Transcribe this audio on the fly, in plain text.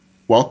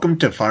Welcome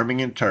to Farming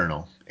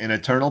Eternal, an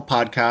eternal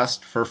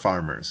podcast for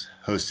farmers,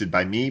 hosted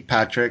by me,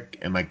 Patrick,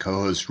 and my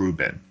co-host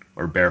Ruben,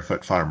 or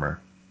Barefoot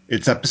Farmer.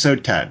 It's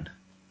episode 10.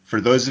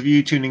 For those of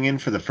you tuning in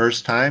for the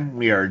first time,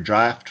 we are a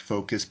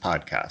draft-focused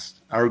podcast.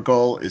 Our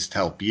goal is to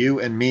help you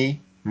and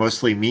me,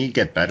 mostly me,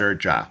 get better at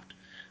draft.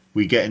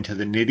 We get into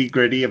the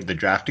nitty-gritty of the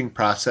drafting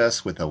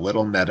process with a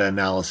little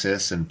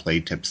meta-analysis and play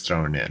tips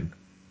thrown in.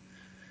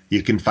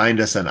 You can find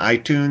us on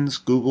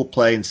iTunes, Google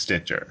Play, and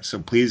Stitcher, so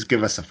please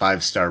give us a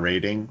 5-star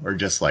rating or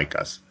just like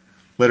us.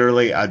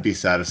 Literally, I'd be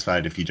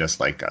satisfied if you just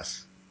like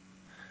us.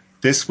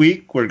 This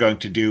week, we're going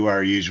to do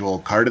our usual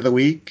card of the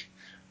week.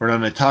 We're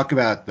going to talk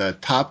about the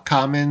top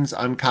commons,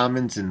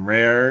 uncommons, and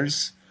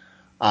rares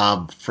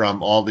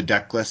from all the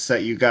deck lists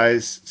that you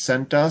guys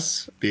sent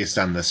us based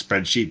on the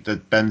spreadsheet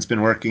that Ben's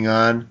been working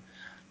on.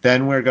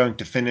 Then we're going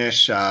to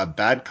finish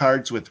bad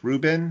cards with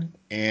Ruben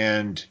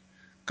and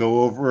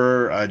go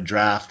over a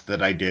draft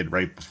that I did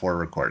right before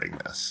recording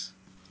this.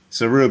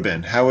 So,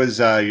 Ruben, how was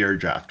your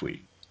draft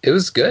week? It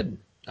was good.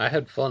 I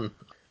had fun.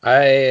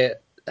 I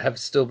have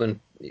still been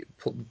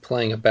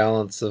playing a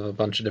balance of a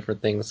bunch of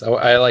different things.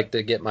 I like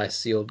to get my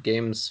sealed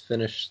games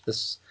finished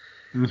this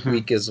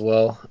week as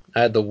well.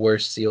 I had the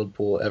worst sealed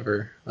pool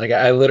ever. Like,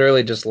 I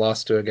literally just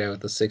lost to a guy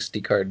with a 60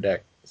 card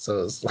deck. So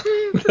it was,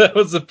 that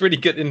was a pretty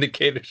good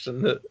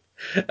indication that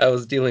I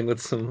was dealing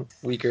with some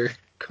weaker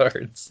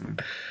cards.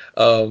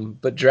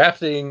 But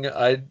drafting,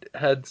 I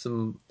had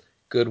some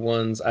good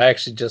ones. I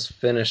actually just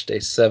finished a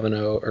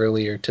 7-0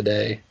 earlier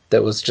today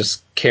that was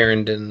just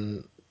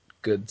Carrington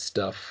good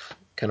stuff,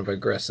 kind of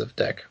aggressive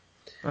deck.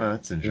 Oh,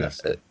 that's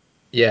interesting.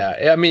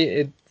 Yeah, I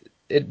mean,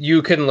 it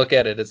you can look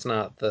at it.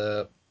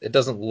 It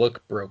doesn't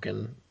look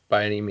broken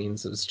by any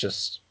means. It's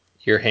just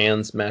your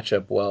hands match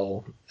up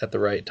well at the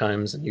right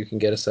times, and you can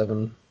get a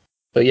 7.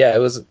 But yeah, that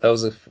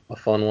was a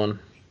fun one.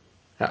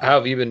 How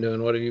have you been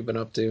doing? What have you been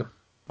up to?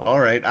 All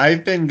right,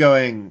 I've been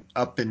going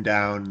up and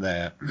down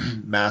the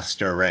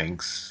master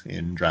ranks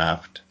in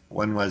draft.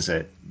 When was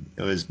it?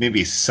 It was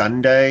maybe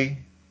Sunday.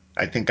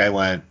 I think I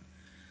went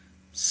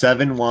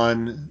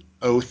 7-1,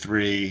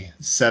 0-3,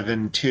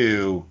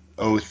 7-2,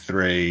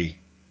 0-3,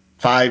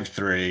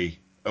 5-3,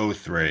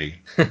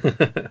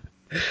 0-3.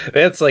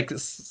 That's like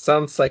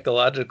sounds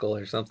psychological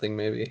or something,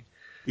 maybe.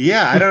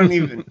 Yeah, I don't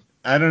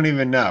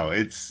even know.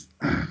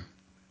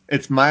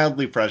 It's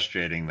mildly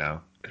frustrating though.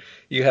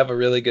 You have a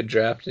really good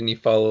draft and you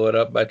follow it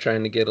up by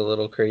trying to get a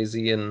little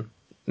crazy and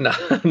no,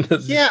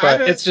 Yeah, I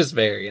don't it's just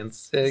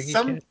variance. You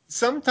can't.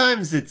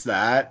 sometimes it's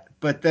that,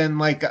 but then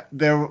like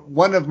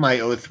one of my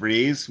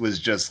O3s was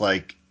just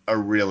like a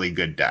really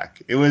good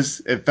deck.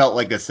 It felt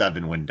like a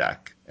 7-win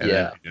deck, and then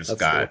Yeah, I just that's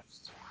the got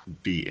worst.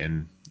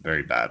 beaten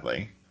very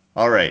badly.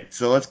 All right,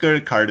 so let's go to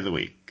card of the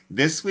week.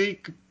 This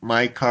week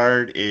my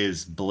card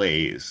is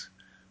Blaze,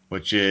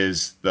 which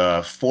is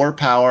the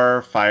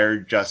 4-power Fire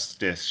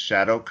Justice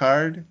Shadow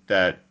card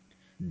that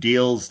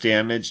deals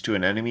damage to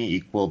an enemy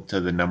equal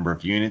to the number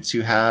of units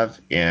you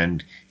have,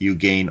 and you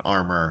gain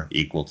armor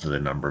equal to the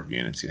number of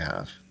units you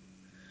have.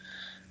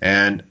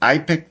 And I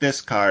picked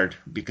this card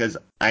because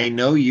I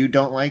know you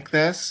don't like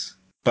this,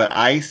 but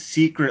I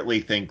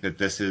secretly think that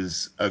this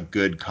is a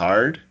good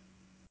card,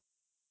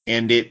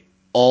 and it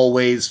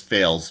always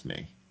fails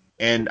me.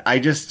 And I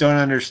just don't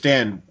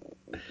understand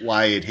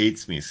why it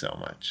hates me so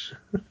much.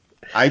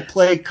 I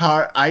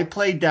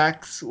play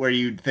decks where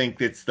you'd think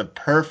it's the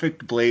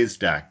perfect blaze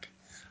deck.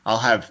 I'll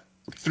have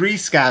 3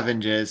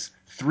 scavenges,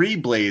 3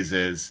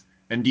 blazes,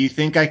 and do you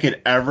think I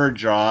could ever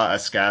draw a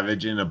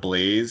scavenge and a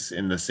blaze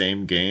in the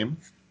same game?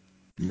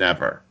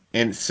 Never.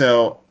 And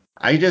so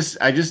I just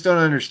don't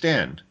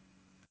understand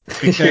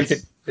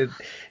because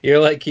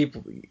You're like keep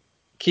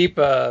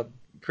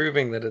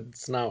proving that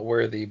it's not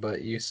worthy,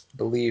 but you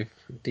believe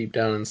deep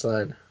down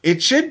inside.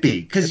 it should be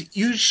because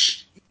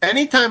It's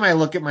anytime I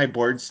look at my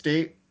board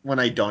state when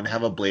I don't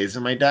have a blaze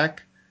in my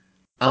deck,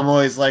 I'm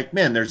always like,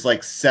 man, there's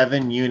like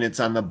 7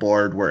 units on the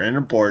board. We're in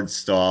a board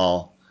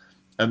stall.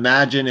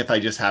 Imagine if I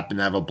just happen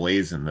to have a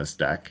blaze in this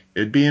deck.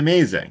 It'd be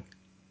amazing. And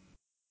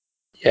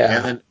yeah.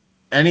 then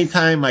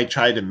anytime I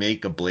try to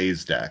make a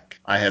blaze deck,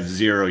 I have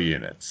 0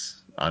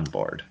 units on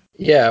board.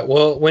 Yeah,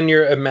 well, when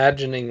you're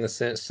imagining the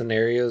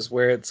scenarios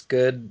where it's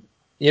good,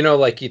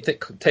 like you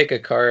take a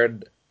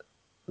card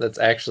that's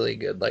actually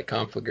good, like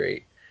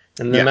Conflagrate,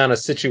 and the Yeah, amount of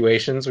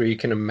situations where you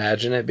can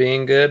imagine it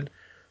being good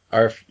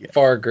are yeah,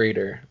 far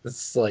greater.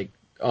 It's like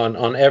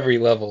on every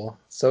level.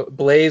 So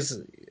Blaze,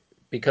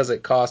 because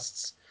it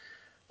costs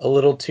a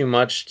little too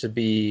much to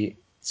be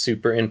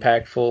super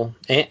impactful,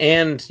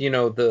 and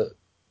the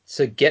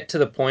to get to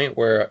the point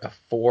where a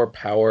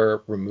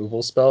 4-power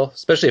removal spell,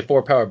 especially a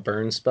 4-power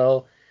burn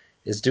spell,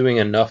 is doing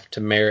enough to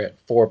merit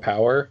 4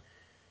 power,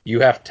 you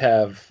have to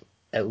have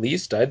at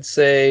least, I'd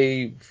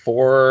say,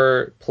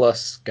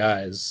 4+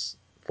 guys,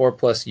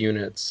 4+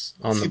 units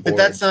on the see, but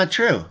that's board. not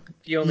true.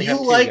 If you only You have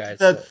two like guys,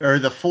 though.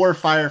 the 4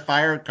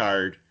 fire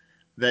card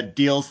that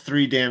deals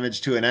 3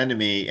 damage to an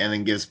enemy and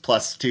then gives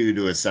 +2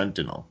 to a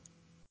sentinel.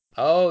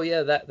 Oh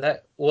yeah,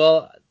 that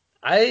well.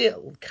 I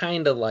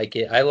kind of like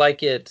it. I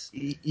like it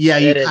Yeah,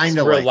 you that it's kind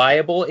of like it.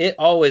 reliable. It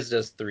always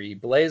does 3.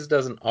 Blaze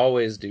doesn't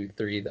always do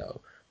 3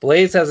 though.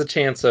 Blaze has a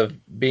chance of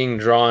being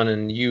drawn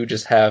and you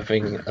just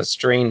having a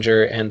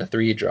stranger and a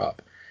 3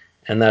 drop,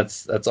 and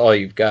that's all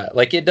you've got.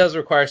 Like it does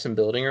require some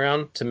building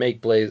around to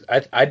make Blaze.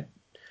 I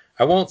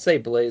won't say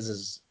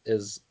Blaze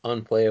is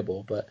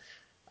unplayable, but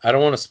I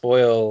don't want to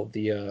spoil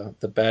the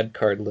bad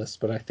card list.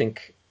 But I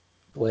think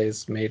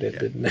Blaze made it, Yeah.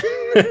 didn't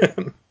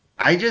it?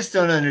 I just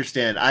don't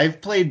understand.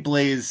 I've played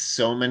Blaze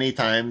so many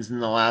times in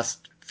the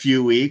last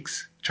few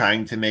weeks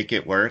trying to make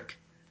it work,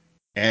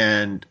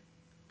 and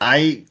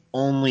I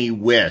only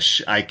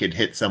wish I could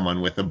hit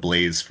someone with a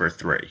Blaze for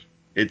 3.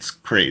 It's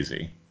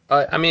crazy.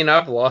 I mean,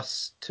 I've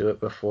lost to it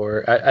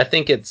before. I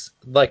think it's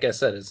like I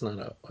said, it's not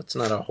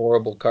a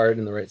horrible card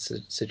in the right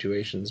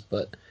situations,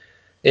 but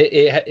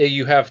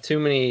you have too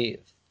many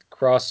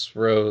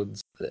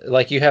crossroads.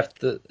 Like you have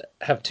to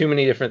have too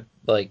many different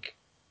like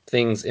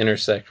things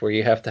intersect where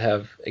you have to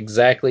have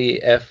exactly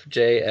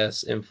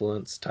FJS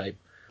influence type,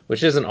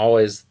 which isn't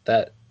always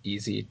that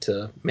easy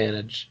to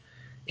manage,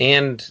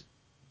 and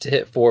to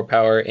hit 4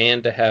 power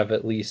and to have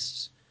at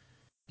least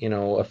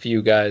a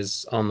few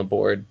guys on the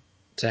board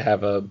to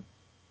have a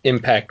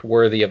impact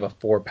worthy of a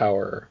 4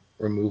 power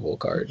removal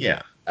card.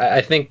 Yeah,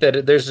 I think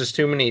that there's just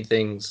too many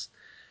things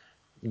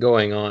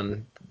going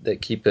on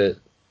that keep it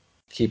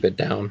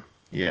down.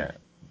 yeah.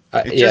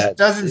 It Yeah, just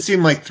doesn't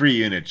seem like 3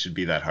 units should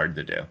be that hard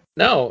to do.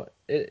 no,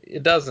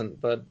 it doesn't.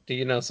 But do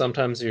you know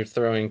sometimes you're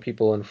throwing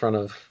people in front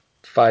of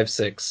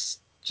 5-6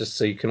 just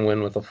so you can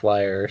win with a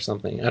flyer or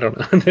something. I don't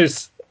know.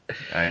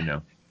 I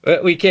know.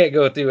 We can't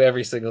go through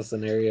every single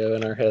scenario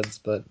in our heads,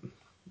 but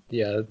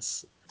yeah,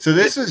 So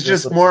this is there's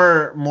just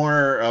little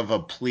more of a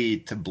plea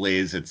to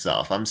Blaze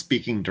itself. I'm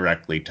speaking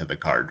directly to the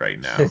card right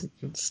now.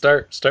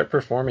 start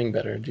performing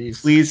better.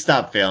 Jeez, Please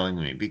stop failing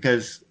me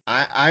because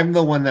I'm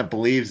the one that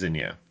believes in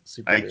you.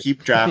 super I duper.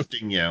 keep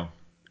drafting you,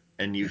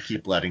 and you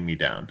keep letting me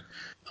down.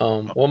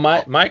 Well,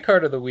 my Oh, my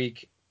card of the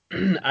week,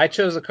 I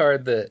chose a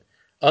card that,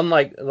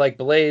 unlike like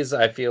Blaze,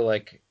 I feel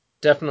like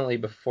definitely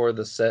before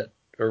the set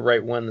or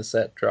right when the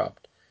set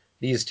dropped,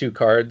 these two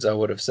cards I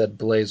would have said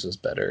Blaze was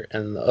better,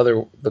 and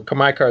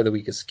my card of the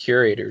week is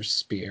Curator's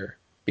Spear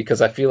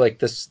because I feel like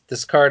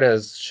this card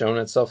has shown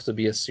itself to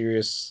be a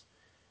serious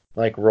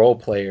like role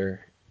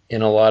player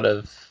in a lot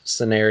of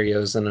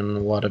scenarios and in a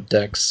lot of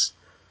decks,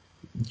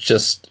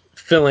 just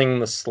filling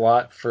the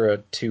slot for a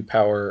 2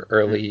 power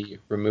early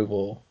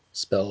removal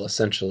spell.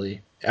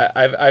 Essentially,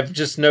 I've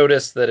just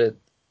noticed that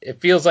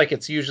it feels like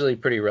it's usually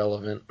pretty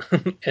relevant,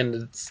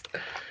 and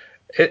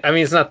I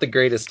mean it's not the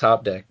greatest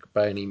top deck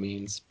by any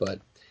means, but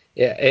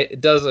yeah,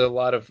 it does a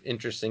lot of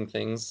interesting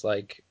things.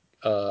 Like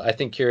I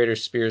think Curator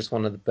Spear is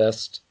one of the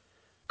best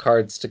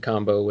cards to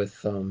combo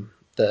with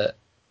the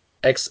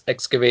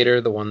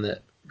excavator, the one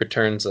that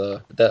returns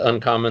the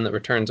uncommon that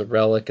returns a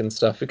relic and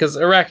stuff. Because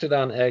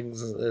Arachnodon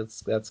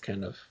eggs, that's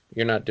kind of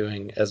you're not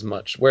doing as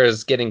much.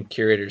 Whereas getting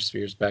curator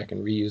spheres back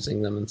and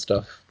reusing them and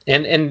stuff,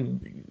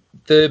 and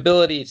the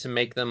ability to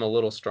make them a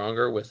little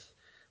stronger with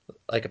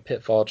like a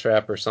pitfall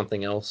trap or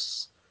something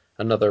else,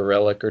 another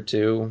relic or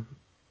two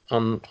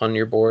on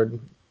your board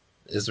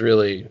is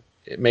really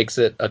it makes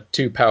it a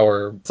 2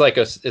 power. It's like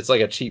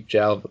a cheap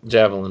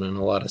javelin in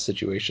a lot of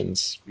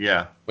situations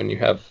yeah. when you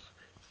have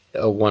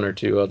one or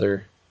two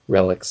other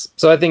relics.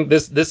 So I think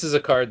this is a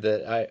card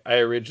that I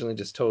originally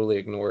just totally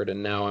ignored,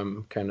 and now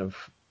I'm kind of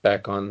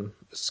back on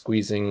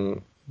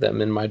squeezing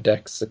them in my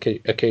decks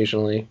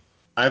occasionally.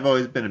 I've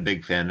always been a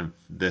big fan of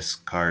this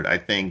card. I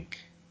think,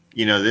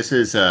 this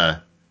is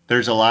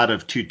there's a lot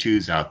of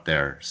 2/2s out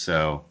there,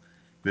 so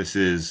this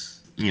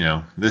is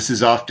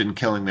often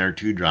killing their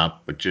 2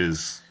 drop, which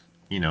is,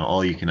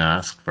 all you can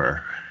ask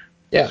for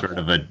Yeah, sort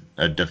of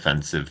a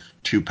defensive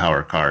 2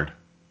 power card.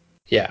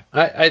 yeah.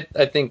 I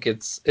think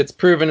it's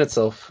proven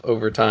itself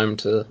over time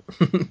to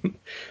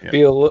Yeah.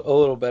 be a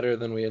little better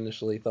than we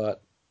initially thought.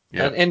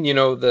 Yeah. And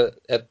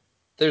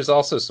there's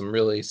also some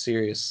really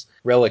serious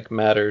relic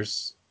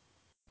matters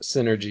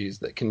synergies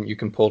that you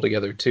can pull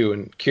together too.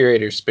 And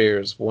Curator Spear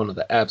is one of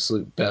the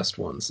absolute best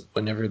ones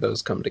whenever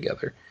those come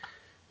together.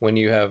 When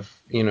you have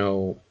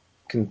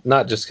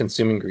not just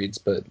consuming greeds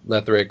but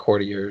Letheric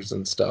courtiers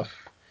and stuff,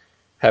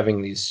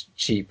 having these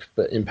cheap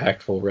but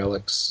impactful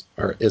relics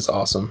is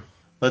awesome.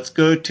 Let's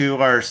go to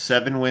our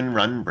 7-win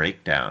run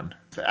breakdown.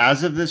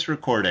 As of this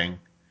recording,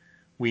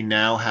 we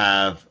now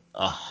have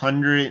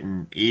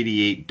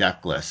 188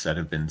 deck lists that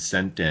have been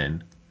sent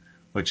in,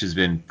 which has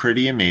been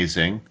pretty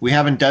amazing. We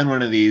haven't done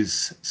one of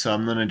these, so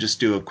I'm going to just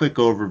do a quick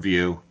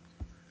overview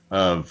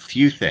of a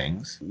few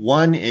things.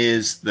 One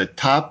is the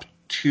top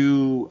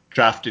 2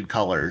 drafted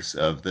colors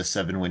of the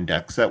 7-win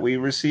decks that we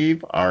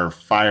receive are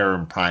Fire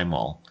and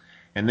Primal,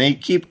 and they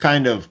keep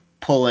kind of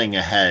pulling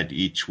ahead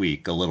each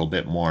week a little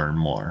bit more and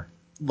more.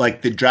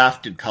 Like the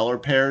drafted color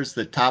pairs,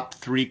 the top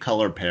 3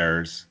 color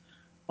pairs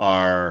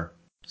are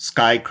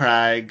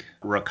Skycrag,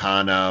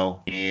 Rakano,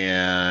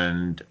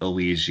 and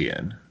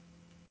Elysian.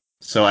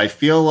 So I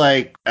feel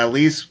like at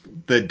least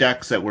the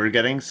decks that we're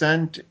getting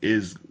sent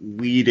is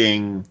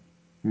leading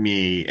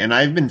me, and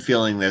I've been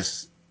feeling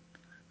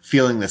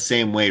the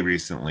same way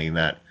recently,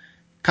 that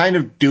kind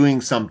of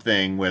doing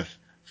something with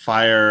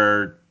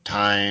Fire,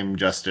 Time,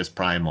 Justice,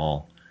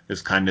 Primal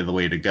is kind of the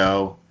way to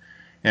go.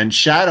 And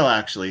Shadow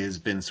actually has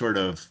been sort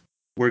of,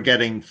 we're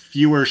getting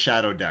fewer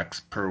Shadow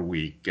decks per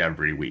week,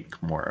 every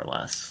week, more or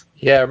less.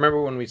 Yeah, I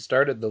remember when we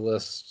started the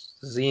list,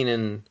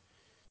 Xenon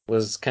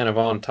was kind of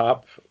on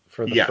top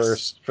for the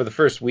Yes.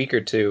 first week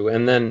or two,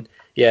 and then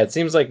yeah, it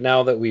seems like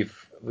now that we've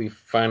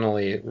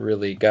finally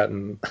really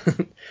gotten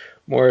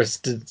more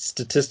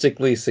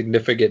statistically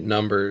significant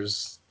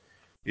numbers.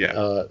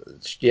 Yeah.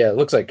 Yeah, it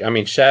looks like, I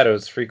mean,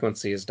 Shadow's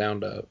frequency is down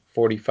to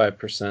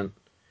 45%,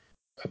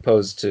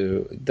 opposed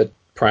to the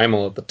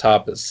Primal at the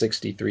top is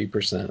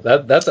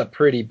 63%. That's a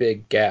pretty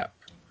big gap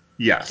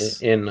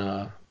Yes.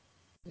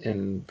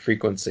 in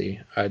frequency,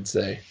 I'd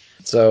say.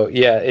 So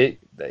yeah,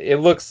 it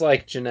looks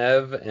like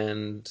Genève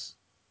and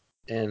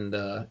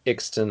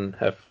Ixton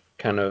have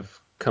kind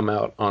of come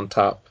out on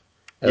top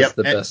as Yep.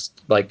 the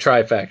best, like,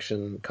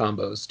 tri-faction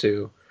combos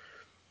too.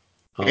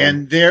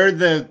 And they're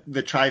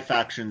the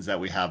tri-factions that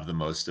we have the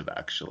most of,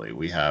 actually.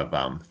 We have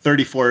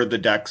 34 of the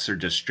decks are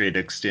just straight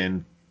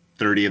Ixtin,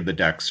 30 of the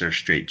decks are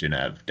straight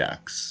Genève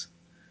decks.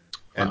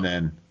 Wow. And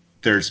then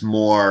there's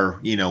more,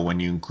 when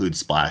you include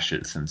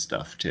splashes and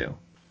stuff too.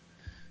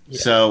 Yeah.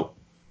 So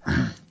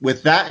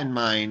with that in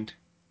mind,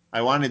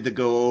 I wanted to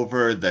go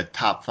over the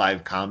top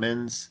 5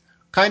 commons.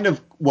 Kind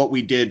of what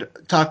we did,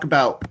 talk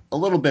about a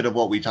little bit of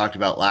what we talked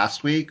about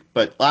last week,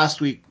 but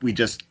last week we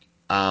just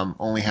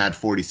only had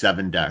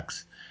 47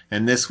 decks.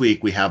 And this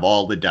week we have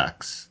all the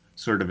decks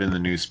sort of in the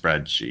new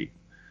spreadsheet.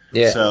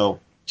 Yeah. So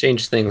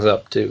change things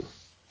up too.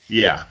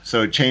 Yeah,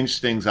 so it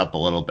changed things up a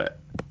little bit.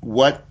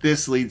 What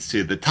this leads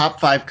to, the top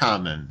 5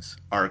 commons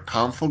are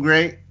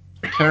Conflagrate,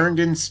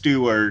 Kerrigan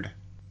Steward,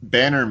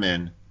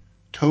 Bannerman,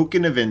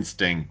 Token of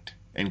Instinct,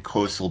 and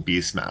Coastal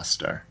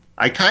Beastmaster.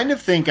 I kind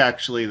of think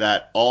actually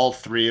that all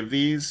 3 of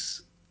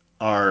these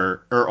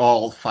or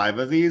all 5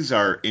 of these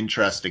are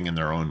interesting in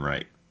their own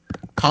right.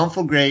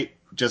 Conflagrate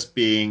just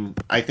being,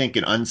 I think,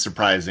 an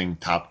unsurprising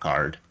top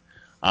card.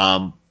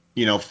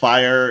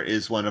 Fire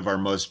is one of our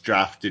most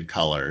drafted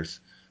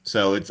colors.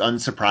 So it's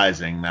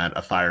unsurprising that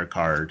a fire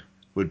card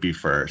would be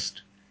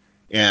first.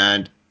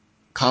 And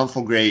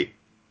Conflagrate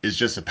is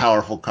just a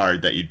powerful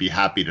card that you'd be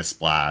happy to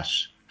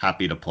splash,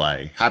 happy to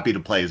play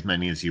as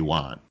many as you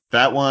want.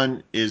 That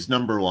one is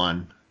number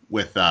 1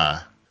 with,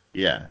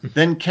 yeah.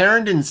 Then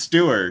Kerrigan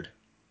Steward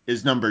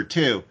is number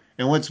 2.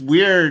 And what's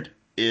weird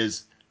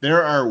is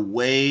there are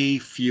way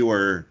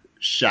fewer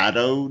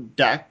shadow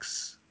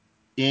decks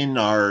in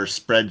our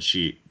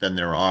spreadsheet than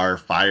there are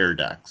fire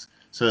decks.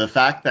 So the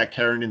fact that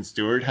Kerrigan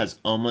Steward has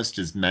almost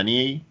as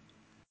many,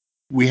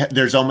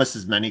 there's almost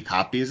as many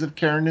copies of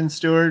Kerrigan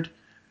Steward,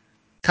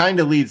 kind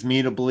of leads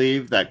me to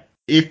believe that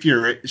if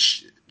you're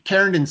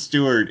Kerrigan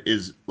Steward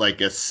is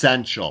like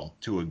essential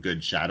to a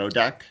good shadow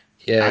deck.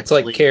 Yeah, it's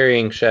like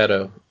carrying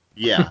Shadow.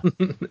 Yeah.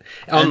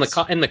 In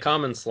the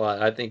common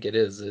slot, I think it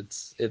is.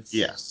 It's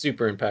yeah.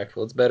 super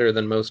impactful. It's better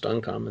than most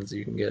uncommons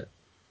you can get.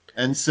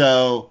 And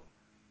so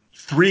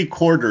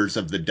 3/4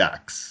 of the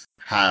decks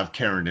have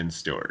Kerrigan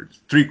Steward.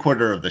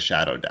 3/4 of the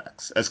shadow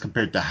decks, as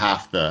compared to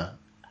half the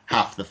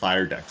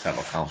fire decks have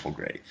a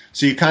Conflagrate.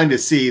 So you kind of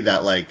see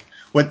that, like,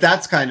 what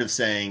that's kind of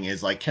saying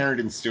is, like,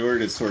 Kerrigan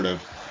Steward is sort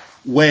of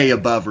way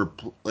above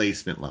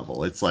replacement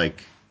level. It's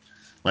like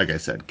I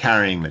said,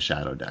 carrying the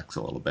shadow decks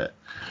a little bit.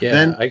 Yeah,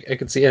 then, I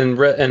could see,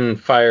 and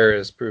fire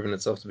has proven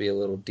itself to be a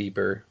little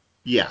deeper.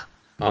 Yeah,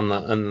 on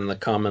the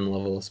common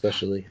level,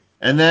 especially.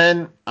 And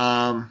then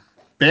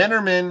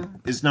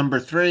Bannerman is number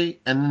 3,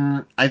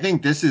 and I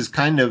think this is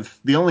kind of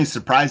the only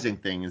surprising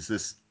thing is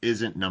this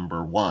isn't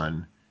number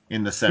 1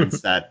 in the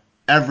sense that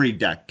every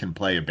deck can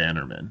play a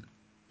Bannerman.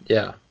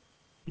 Yeah.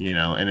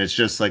 And it's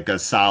just like a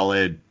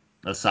solid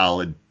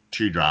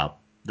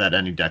 2-drop that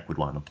any deck would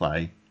want to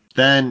play.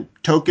 Then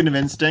Token of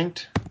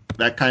Instinct,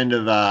 that kind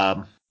of,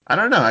 I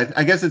don't know,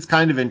 I guess it's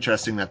kind of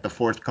interesting that the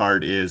 4th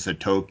card is a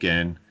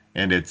token,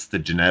 and it's the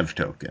Genève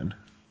token.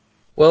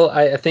 Well,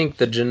 I think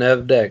the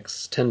Genève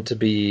decks tend to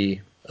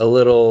be a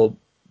little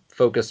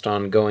focused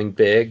on going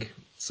big,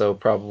 so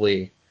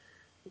probably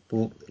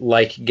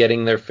like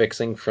getting their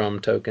fixing from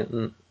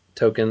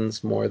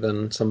tokens more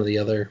than some of the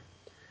other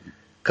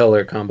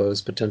color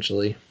combos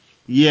potentially.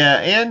 Yeah,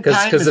 and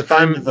because if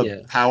kind of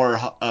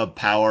a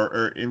power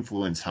or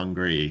influence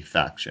hungry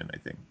faction, I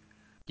think.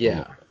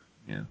 Yeah.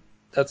 Yeah.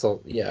 That's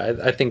all. Yeah,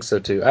 I think so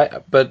too.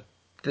 But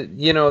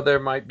there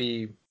might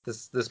be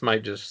this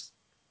might just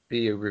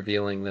be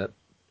revealing that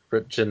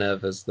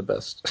Genève is the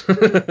best.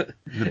 The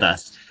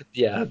best.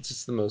 Yeah, it's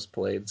just the most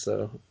played,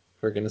 so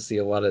we're going to see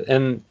a lot of,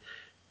 and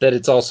that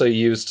it's also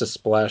used to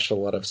splash a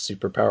lot of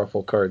super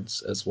powerful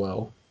cards as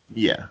well.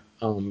 Yeah.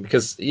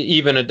 Because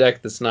even a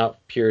deck that's not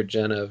pure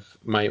Genève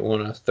might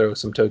want to throw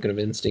some Token of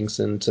Instincts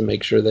in to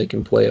make sure they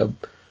can play a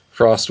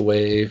Frost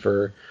Wave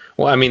or,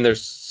 well, I mean,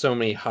 there's so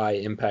many high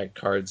impact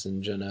cards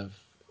in Genève.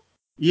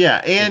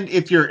 Yeah, and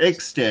if you're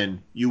Ixtin,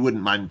 you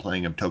wouldn't mind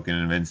playing a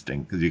Token of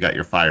Instinct because you got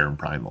your Fire and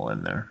Primal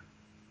in there.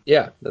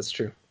 Yeah, that's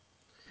true.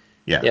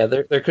 Yeah. Yeah,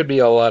 there could be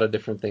a lot of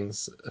different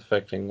things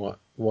affecting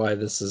why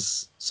this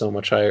is so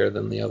much higher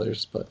than the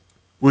others, but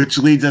Which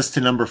leads us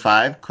to number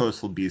 5,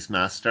 Coastal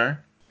Beastmaster.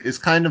 Is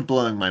kind of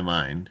blowing my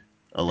mind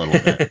a little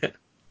bit,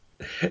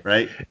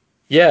 right?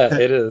 yeah,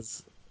 it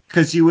is.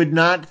 Because you would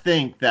not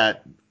think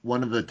that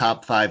one of the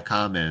top 5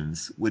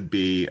 commons would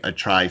be a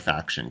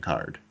tri-faction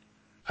card.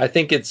 I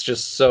think it's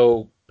just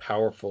so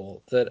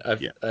powerful that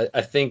Yeah.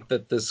 I think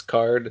that this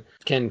card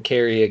can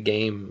carry a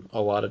game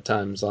a lot of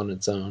times on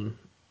its own,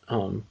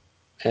 um,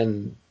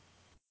 and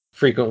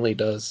frequently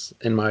does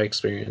in my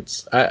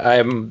experience.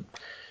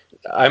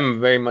 I'm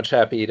very much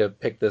happy to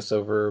pick this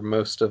over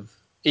most of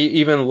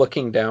even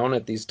looking down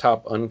at these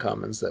top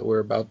uncommons that we're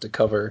about to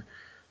cover.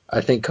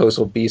 I think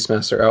Coastal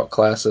Beastmaster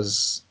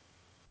outclasses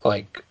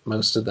like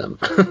most of them,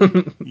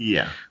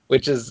 Yeah.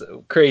 which is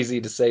crazy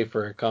to say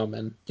for a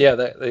common. Yeah,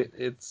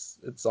 it's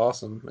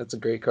awesome. It's a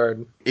great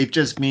card. It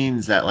just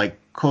means that like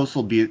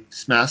Coastal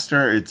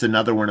Beastmaster, it's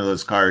another one of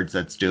those cards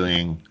that's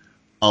doing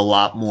a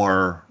lot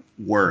more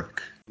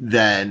work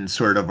than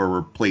sort of a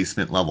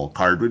replacement level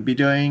card would be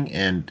doing.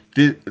 And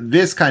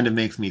this kind of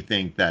makes me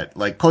think that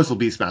like Coastal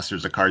Beastmaster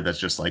is a card that's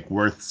just like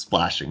worth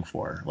splashing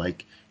for.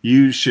 Like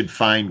you should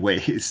find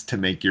ways to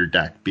make your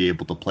deck be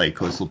able to play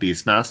Coastal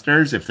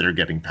Beastmasters if they're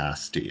getting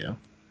passed to you.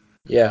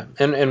 Yeah,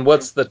 and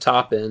what's the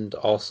top end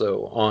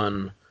also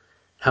on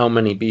how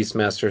many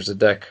Beastmasters a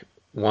deck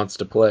wants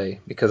to play?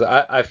 Because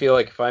I feel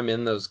like if I'm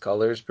in those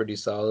colors pretty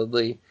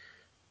solidly,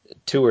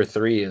 two or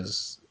three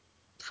is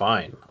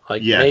fine.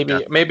 Like Yeah,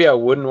 maybe I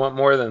wouldn't want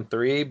more than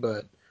three,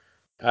 but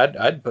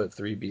I'd put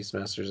three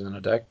Beastmasters in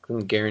a deck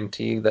and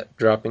guarantee that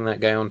dropping that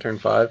guy on turn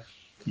five.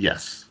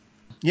 yes.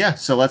 Yeah,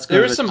 so let's go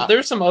There to were the some top. there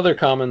were some other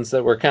commons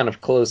that were kind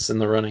of close in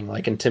the running,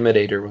 like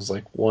Intimidator was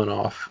like one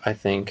off, I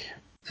think,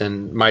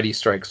 and Mighty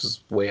Strikes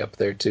was way up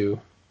there too.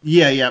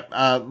 Yeah,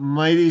 yeah.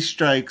 Mighty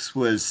Strikes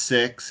was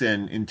 6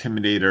 and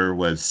Intimidator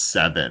was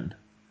 7.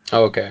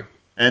 Oh, okay.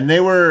 And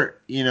they were,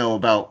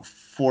 about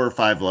 4 or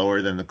 5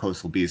 lower than the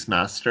Coastal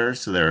Beastmaster.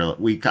 So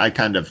I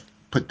kind of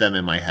put them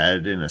in my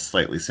head in a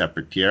slightly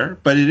separate tier.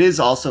 But it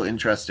is also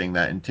interesting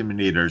that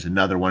Intimidator is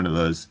another one of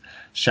those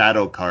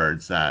shadow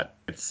cards that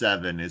at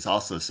 7 is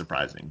also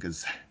surprising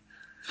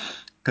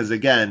because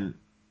again,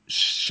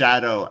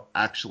 Shadow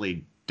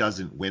actually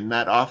doesn't win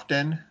that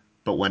often,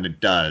 but when it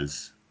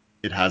does,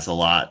 it has a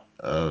lot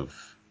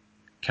of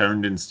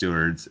Kerendon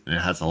Stewards and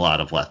it has a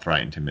lot of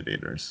Lethrai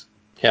Intimidators.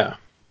 Yeah.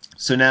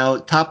 So now,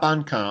 top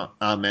on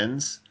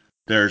commons,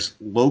 there's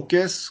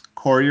Locust,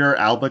 Courier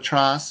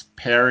Albatross,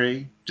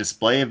 Parry,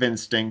 Display of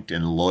Instinct,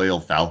 and Loyal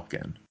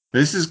Falcon.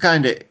 This is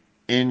kind of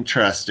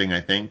interesting,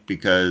 I think,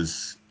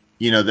 because,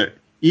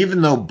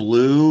 even though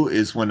blue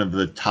is one of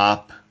the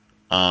top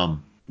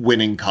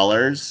winning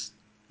colors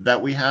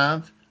that we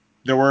have,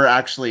 there were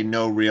actually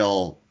no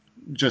real,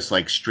 just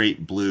like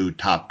straight blue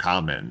top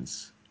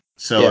commons.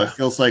 So it Yeah.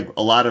 feels like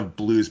a lot of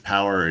blue's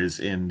power is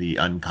in the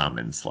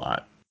uncommon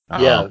slot.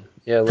 Yeah.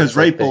 Yeah. It Because looks like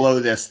right they below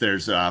this,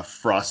 there's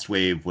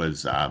Frostwave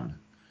was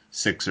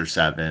 6 or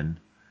 7,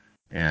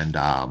 and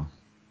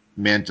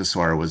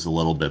Mantisaur was a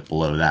little bit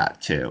below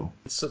that too.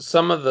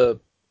 some of the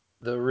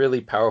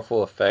really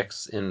powerful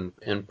effects in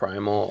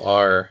Primal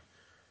are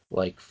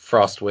like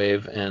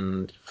Frostwave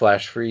and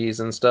Flash Freeze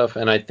and stuff,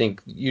 and I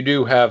think you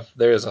do have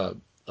there's a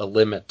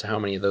limit to how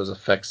many of those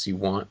effects you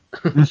want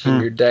in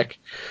Hmm. your deck,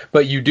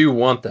 but you do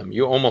want them.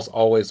 You almost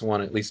always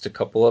want at least a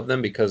couple of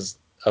them because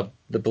of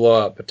the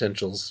blowout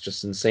potential is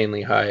just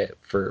insanely high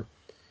for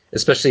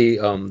especially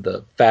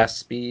the fast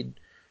speed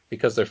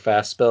because they're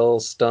fast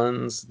spells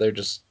stuns.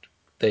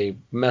 They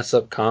mess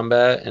up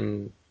combat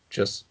and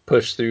just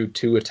push through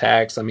two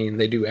attacks. I mean,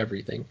 they do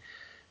everything.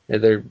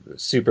 They're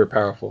super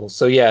powerful.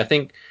 So yeah, I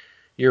think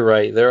you're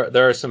right.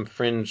 There are some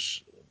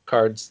fringe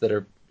cards that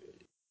are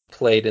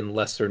played in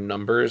lesser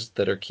numbers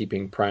that are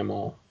keeping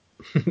Primal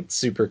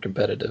super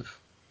competitive.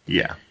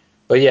 Yeah.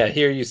 But yeah,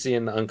 here you see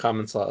in the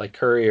uncommon slot like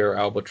Courier,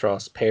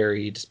 Albatross,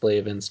 Parry, Display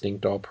of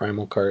Instinct, all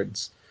Primal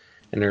cards,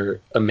 and they're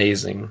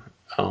amazing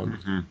um,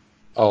 Hmm.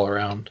 all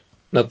around.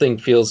 Nothing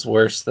feels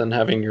worse than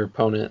having your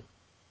opponent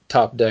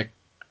top deck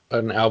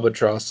an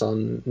Albatross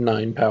on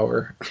 9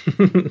 power.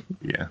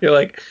 Yeah. You're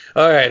like,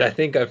 all right, I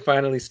think I've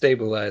finally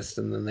stabilized,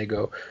 and then they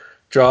go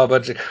draw a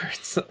bunch of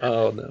cards.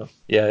 Oh no,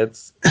 yeah,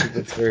 it's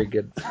very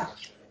good.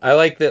 I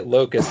like that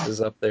Locust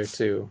is up there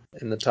too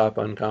in the top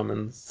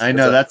uncommons I because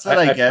know that's what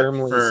I I get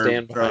firmly for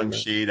stand throwing behind that.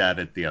 shade at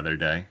it the other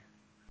day.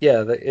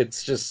 Yeah,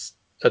 it's just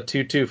a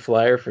 2/2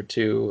 flyer for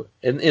two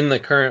in the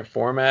current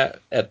format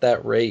at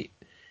that rate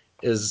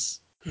is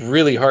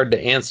really hard to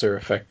answer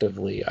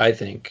effectively, I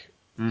think.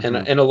 Hmm.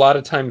 And a lot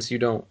of times you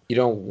don't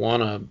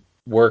want to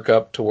work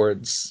up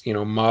towards,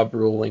 mob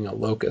ruling a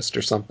locust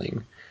or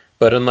something.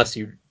 But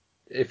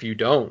if you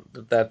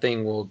don't, that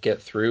thing will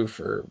get through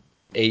for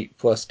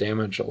 8+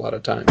 damage a lot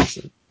of times.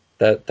 And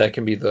that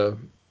can be the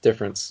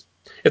difference.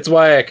 It's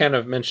why I kind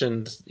of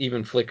mentioned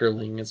even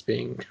Flickerling as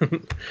being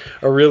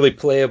a really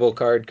playable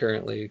card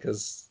currently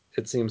because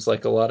it seems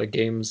like a lot of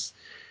games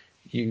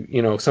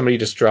somebody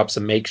just drops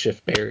a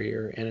makeshift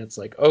barrier, and it's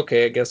like,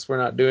 okay, I guess we're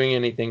not doing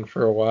anything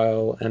for a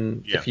while.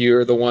 And Yeah. if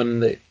you're the one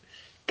that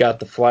got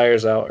the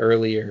flyers out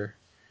earlier,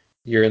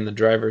 you're in the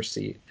driver's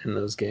seat in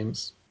those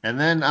games. And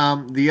then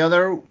the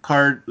other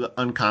card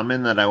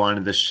uncommon that I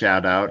wanted to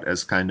shout out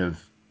as kind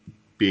of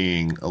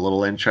being a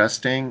little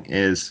interesting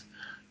is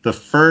the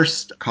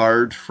first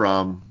card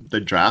from the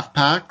draft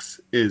packs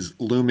is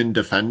Lumen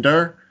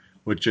Defender,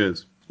 which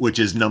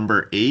is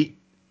number 8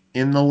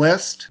 in the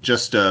list.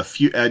 Just a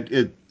few,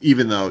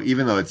 even though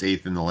it's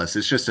 8th in the list,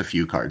 it's just a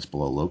few cards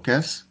below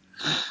Locust.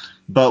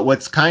 But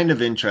what's kind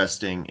of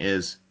interesting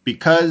is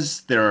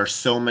because there are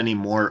so many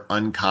more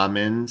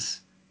uncommons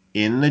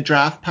in the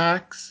draft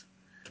packs,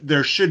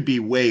 there should be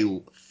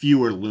way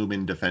fewer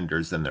Lumen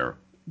Defenders than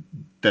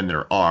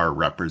there are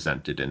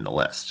represented in the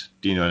list.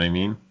 Do you know what I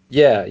mean?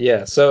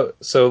 Yeah. So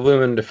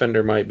Lumen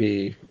Defender might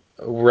be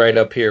right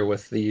up here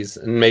with these,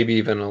 and maybe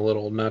even a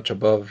little notch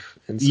above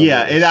in some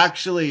Yeah, ways. it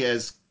actually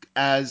is.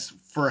 As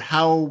for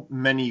how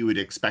many you would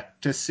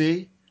expect to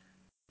see,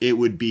 it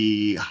would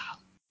be,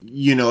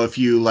 if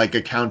you like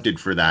accounted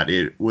for that,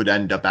 it would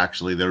end up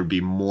actually there would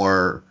be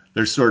more.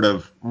 There's sort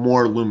of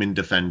more Lumen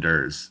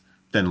Defenders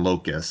than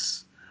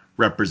Locusts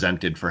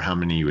represented for how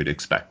many you would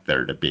expect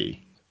there to be.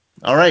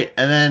 All right,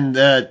 and then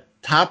the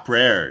top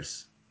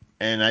rares,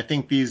 and I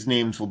think these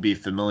names will be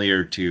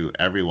familiar to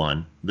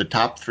everyone. The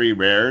top 3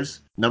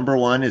 rares. Number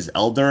 1 is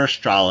Elder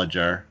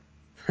Astrologer.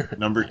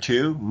 Number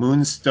 2,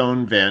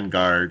 Moonstone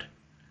Vanguard.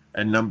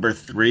 And number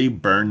 3,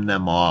 Burn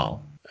Them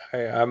All.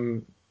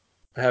 I'm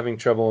having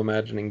trouble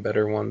imagining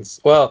better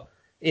ones. Well,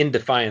 in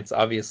Defiance,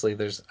 obviously,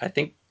 I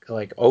think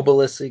like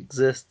Obelisk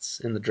exists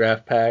in the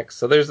draft packs.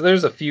 So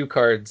there's a few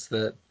cards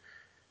that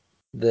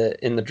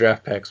in the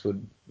draft packs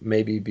would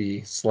maybe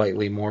be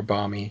slightly more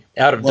bomby.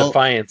 Out of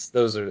Defiance,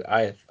 those are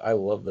I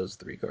love those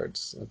 3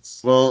 cards.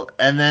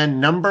 And then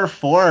number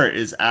 4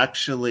 is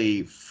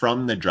actually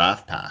from the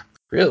draft pack.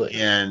 Really?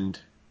 And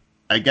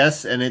I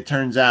guess, and it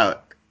turns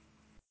out,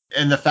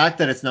 and the fact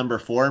that it's number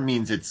 4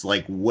 means it's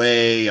like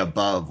way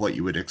above what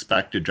you would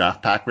expect a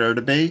draft pack rare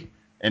to be,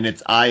 and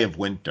it's Eye of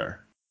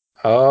Winter.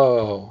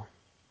 Oh,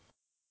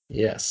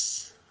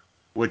 yes.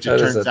 Which it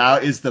turns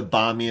out is the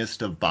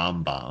bombiest of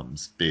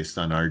bombs based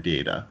on our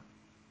data.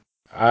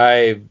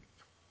 I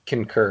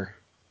concur.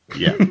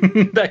 Yeah.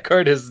 That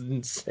card is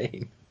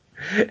insane.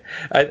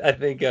 I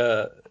think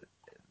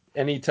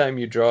anytime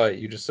you draw it,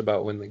 you just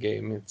about win the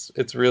game.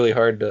 It's really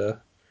hard to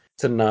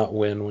not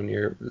win when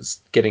you're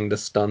getting to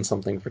stun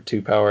something for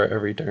 2 power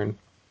every turn.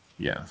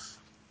 Yes.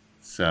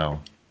 So.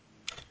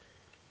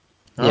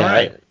 All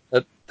right.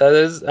 That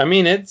is, I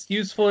mean, it's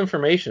useful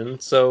information.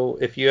 So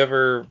if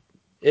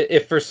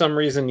for some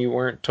reason you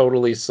weren't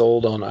totally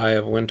sold on Eye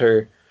of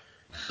Winter,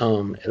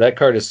 that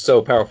card is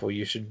so powerful,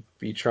 you should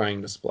be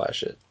trying to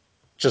splash it.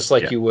 Just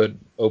like you would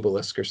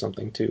Obelisk or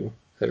something too.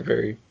 They're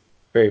very,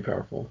 very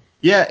powerful.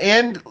 Yeah,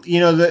 and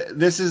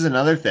this is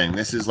another thing.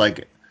 This is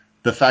like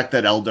the fact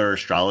that Elder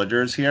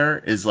Astrologer is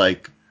here is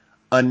like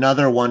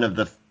another one of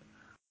the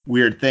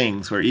weird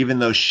things where even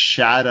though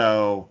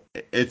Shadow,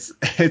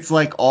 it's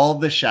like all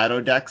the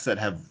Shadow decks that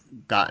have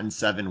gotten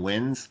 7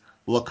 wins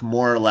look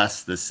more or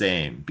less the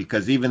same,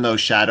 because even though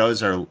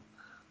Shadows are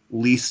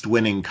least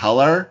winning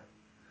color,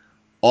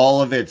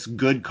 all of its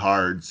good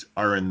cards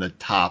are in the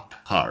top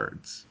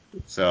cards.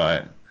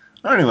 So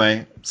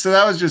anyway, so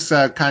that was just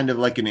kind of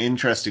like an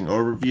interesting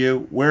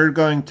overview. We're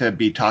going to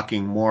be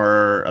talking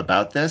more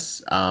about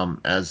this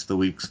as the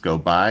weeks go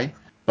by.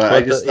 But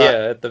I just thought,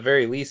 at the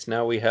very least,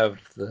 now we have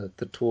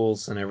the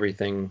tools and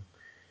everything,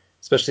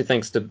 especially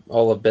thanks to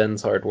all of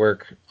Ben's hard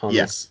work on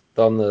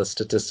on the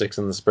statistics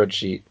and the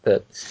spreadsheet,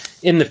 that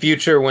in the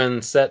future,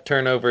 when set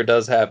turnover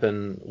does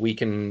happen, we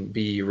can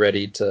be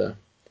ready to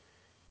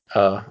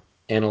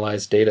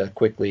analyze data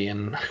quickly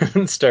and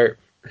start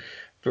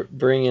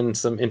bringing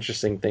some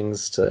interesting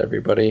things to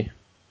everybody.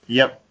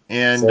 Yep.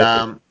 And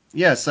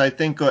so I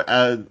think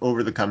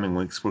over the coming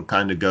weeks, we'll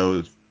kind of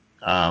go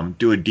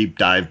do a deep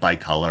dive by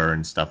color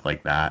and stuff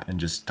like that, and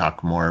just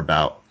talk more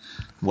about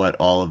what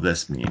all of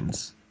this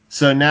means.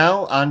 So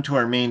now on to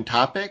our main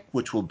topic,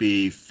 which will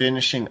be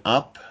finishing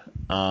up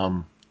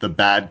the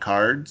bad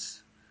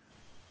cards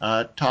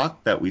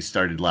talk that we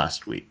started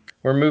last week.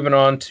 We're moving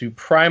on to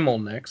Primal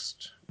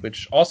next,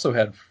 which also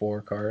had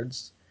 4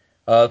 cards.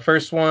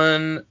 First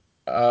one,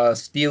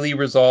 Steely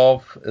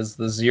Resolve, is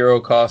the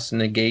 0-cost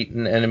negate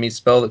an enemy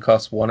spell that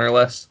costs 1 or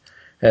less.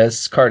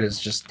 This card is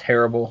just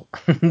terrible.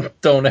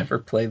 Don't ever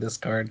play this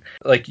card.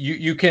 Like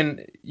you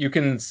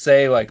can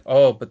say like,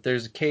 oh, but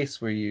there's a case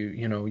where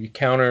you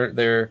counter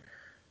their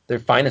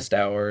finest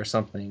hour or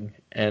something,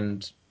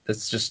 and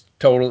that's just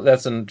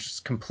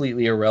just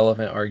completely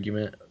irrelevant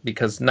argument,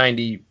 because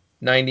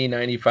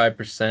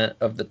 95%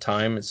 of the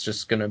time it's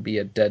just going to be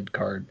a dead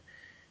card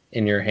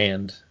in your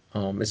hand.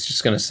 It's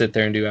just going to sit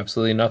there and do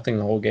absolutely nothing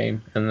the whole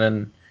game, and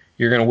then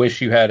you're going to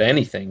wish you had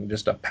anything,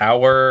 just a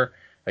power,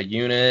 a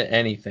unit,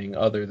 anything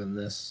other than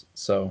this.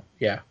 So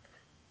yeah,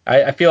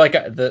 I feel like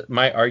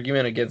my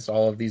argument against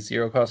all of these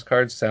 0-cost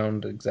cards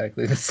sound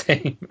exactly the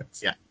same.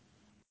 Yeah.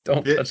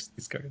 Don't Thi- touch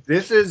these cards.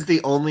 This is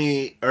the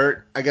only,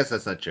 or I guess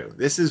that's not true.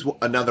 This is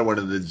another one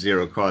of the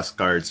zero cost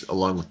cards,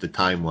 along with the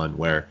time one,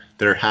 where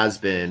there has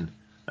been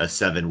a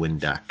 7-win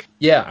deck.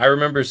 Yeah, I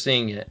remember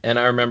seeing it, and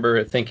I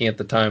remember thinking at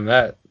the time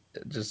that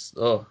just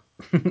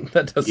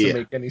that doesn't Yeah.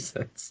 make any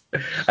sense.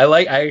 I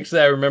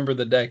remember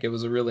the deck. It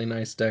was a really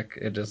nice deck.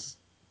 It just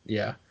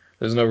yeah,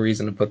 there's no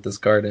reason to put this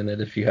card in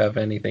it if you have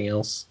anything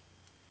else.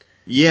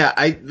 Yeah,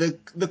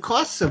 the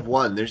costs of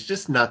one, there's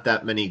just not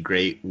that many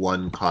great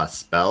one cost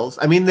spells.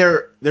 I mean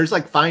there's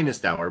like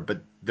Finest Hour,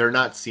 but they're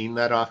not seen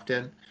that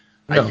often.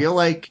 I No. feel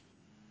like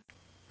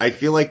I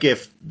feel like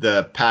if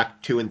the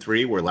pack 2 and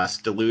 3 were less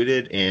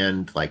diluted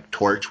and like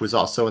Torch was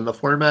also in the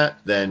format,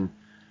 then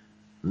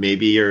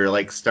maybe you're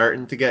like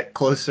starting to get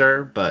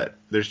closer, but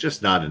there's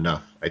just not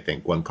enough, I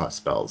think, one cost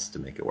spells to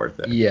make it worth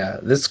it. Yeah,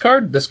 this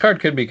card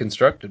could be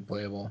constructed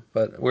playable,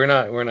 but we're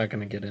not going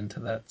to get into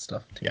that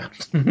stuff too Yeah.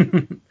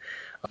 much.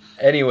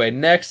 Anyway,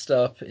 next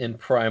up in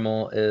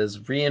Primal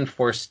is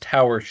Reinforced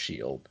Tower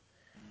Shield,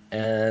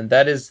 and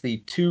that is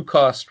the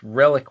 2-cost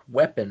relic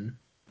weapon.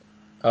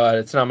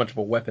 It's not much of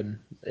a weapon.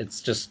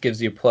 It's just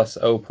gives you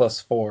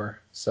 +0/+4,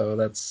 so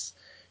that's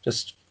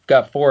just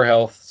got 4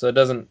 health, so it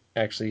doesn't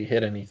actually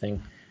hit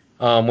anything.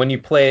 When you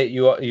play it,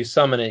 you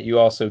summon it. You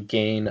also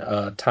gain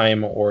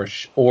time or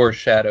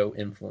shadow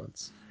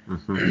influence.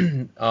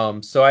 Hmm.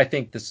 So I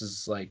think this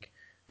is like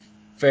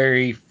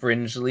very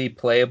fringely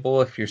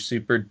playable if you're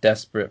super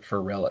desperate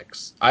for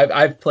relics.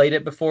 I've played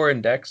it before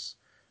in decks.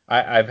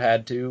 I've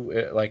had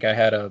to like I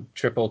had a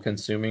triple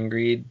consuming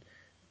greed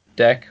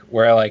deck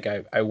where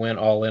I went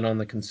all in on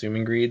the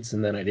consuming greeds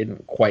and then I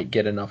didn't quite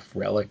get enough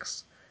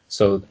relics.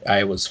 So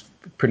I was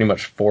pretty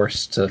much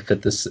forced to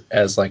fit this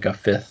as like a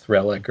 5th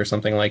relic or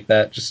something like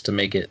that just to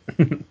make it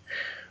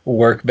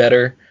work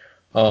better.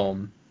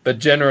 But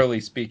generally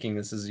speaking,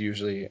 this is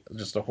usually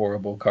just a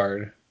horrible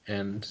card,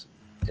 and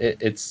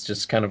it's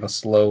just kind of a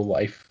slow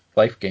life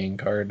gain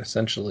card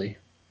essentially.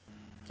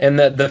 And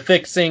the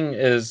fixing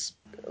is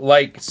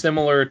like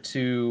similar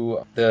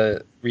to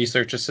the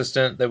research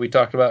assistant that we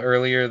talked about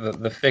earlier.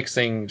 The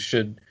fixing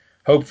should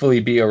hopefully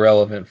be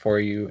irrelevant for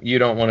you. You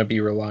don't want to be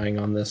relying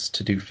on this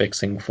to do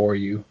fixing for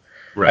you.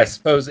 I Right.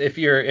 suppose if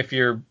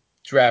your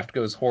draft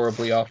goes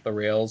horribly off the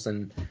rails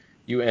and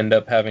you end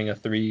up having a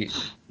 3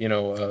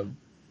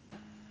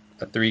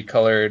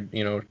 colored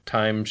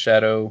time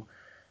shadow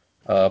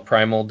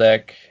primal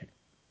deck,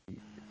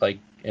 like,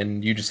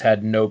 and you just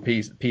had no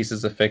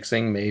pieces of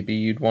fixing, maybe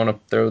you'd want to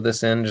throw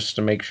this in just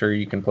to make sure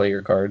you can play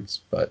your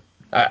cards. But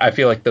I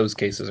feel like those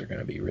cases are going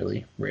to be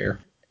really rare.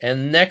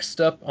 And next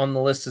up on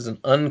the list is an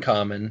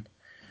uncommon,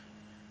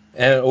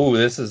 and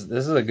this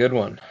is a good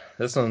one.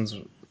 This one's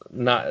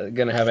not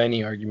going to have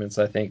any arguments.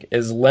 I think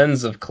is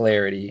Lens of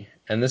Clarity,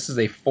 and this is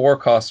a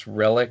 4-cost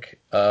relic.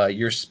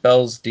 Your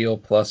spells deal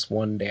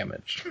 +1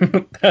 damage.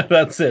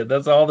 That's it.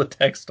 That's all the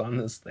text on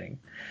this thing.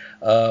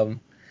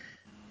 Um,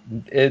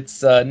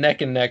 it's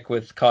neck and neck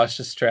with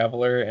Cautious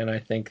Traveler, and I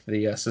think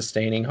the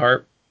Sustaining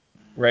Harp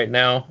right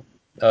now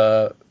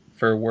uh,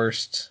 for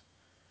worst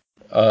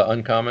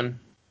uncommon.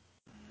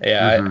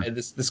 Yeah, Hmm.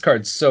 this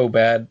card's so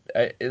bad.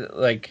 I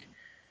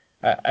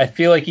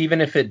feel like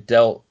even if it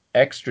dealt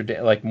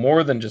like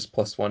more than just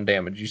 +1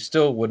 damage, you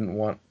still wouldn't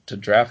want to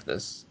draft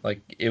this. Like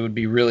it would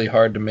be really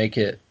hard to make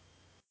it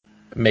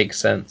make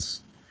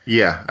sense.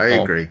 Yeah, I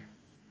Um, agree.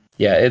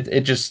 yeah,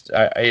 it just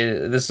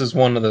this is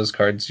one of those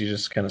cards you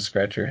just kind of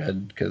scratch your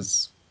head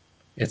because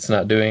it's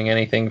not doing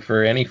anything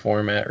for any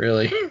format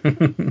really.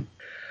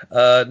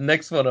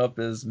 Next one up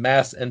is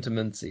Mass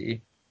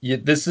Intimacy.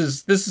 This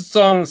is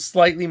on the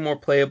slightly more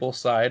playable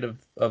side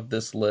of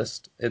this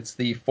list. It's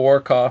the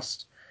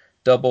 4-cost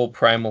double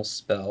primal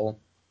spell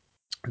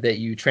that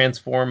you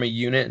transform a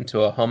unit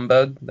into a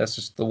humbug. That's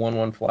just the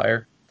 1/1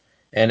 flyer,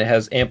 and it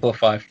has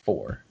Amplify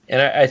 4.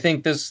 And I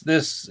think this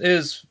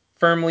is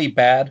firmly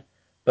bad,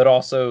 but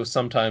also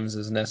sometimes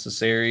is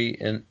necessary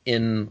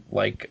in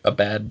like a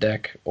bad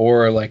deck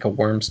or like a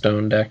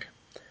Wormstone deck.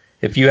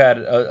 If you had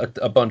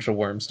a bunch of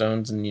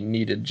Wormstones and you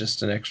needed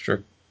just an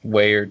extra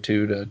way or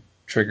two to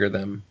trigger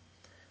them,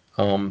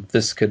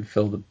 this could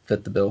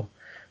fit the bill.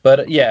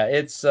 But yeah,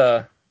 it's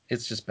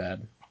just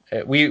bad.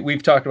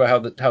 We've talked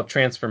about how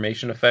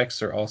transformation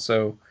effects are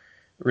also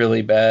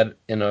really bad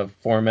in a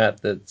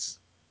format that's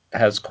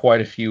has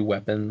quite a few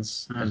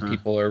weapons and Hmm.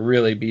 people are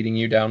really beating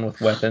you down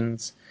with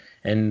weapons,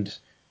 and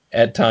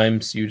at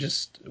times you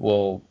just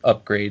will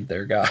upgrade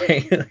their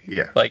guy.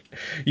 Yeah. Like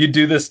you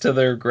do this to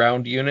their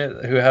ground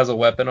unit who has a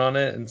weapon on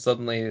it, and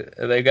suddenly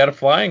they got a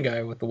flying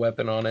guy with a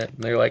weapon on it,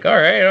 and they're like, "All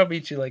right, I'll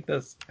beat you like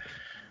this."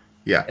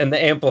 Yeah. And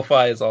the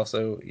amplify is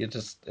also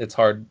it's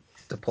hard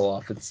to pull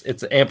off.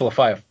 It's an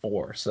amplify of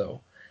 4,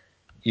 so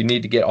you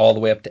need to get all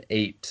the way up to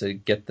 8 to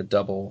get the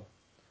double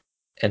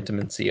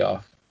intimacy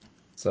off.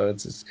 So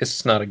it's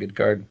just not a good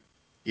card.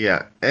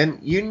 Yeah. And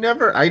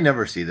I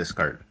never see this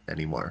card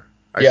anymore.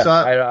 I Yeah,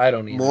 saw it I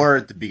don't either. more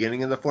at the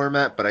beginning of the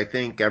format, but I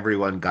think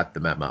everyone got the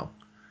memo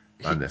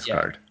on this Yeah,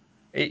 card.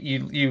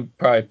 you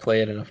probably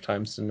play it enough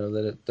times to know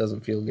that it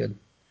doesn't feel good.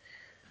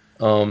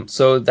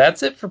 So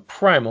that's it for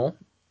Primal,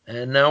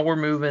 And now we're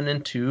moving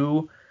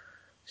into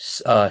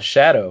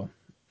Shadow.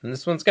 And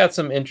this one's got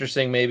some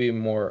interesting, maybe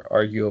more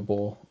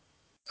arguable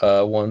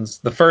ones.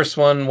 The first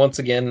one, once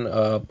again,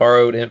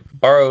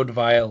 borrowed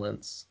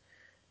violence,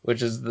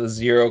 which is the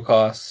 0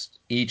 cost.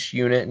 Each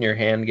unit in your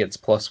hand gets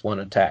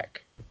 +1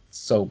 attack.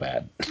 So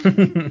bad.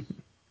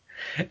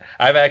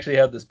 I've actually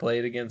had this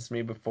played against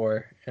me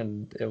before,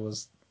 and it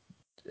was,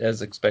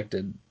 as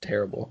expected,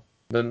 terrible.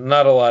 But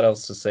not a lot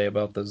else to say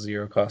about those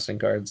 0 costing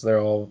cards. They're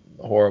all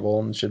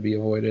horrible and should be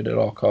avoided at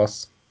all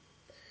costs.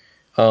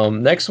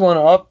 Next one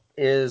up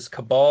is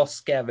Cabal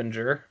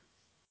Scavenger,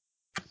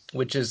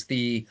 which is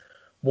the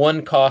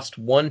 1 cost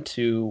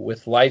 1/2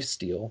 with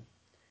lifesteal.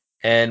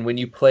 And when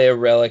you play a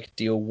relic,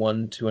 deal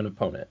 1 to an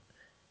opponent.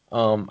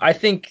 I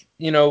think,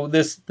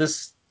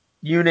 this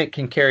unit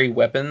can carry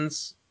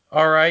weapons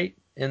all right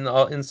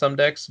in some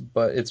decks,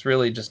 but it's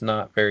really just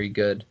not very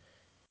good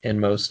in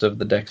most of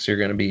the decks you're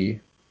going to be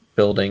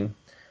building.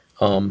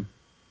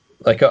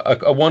 Like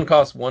a 1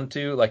 cost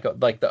 1/2,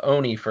 like the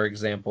Oni, for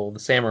example, the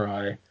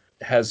Samurai,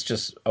 has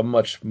just a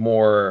much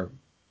more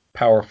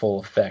powerful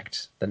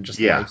effect than just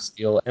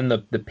lifesteal and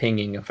the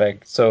pinging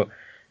effect. So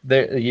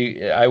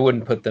I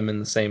wouldn't put them in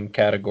the same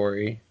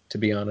category, to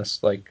be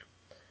honest. Like,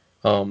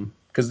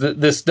 because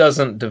this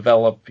doesn't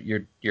develop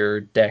your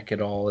deck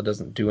at all. It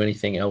doesn't do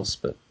anything else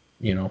but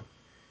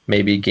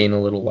maybe gain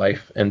a little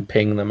life and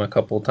ping them a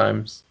couple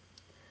times.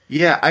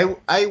 Yeah,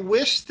 I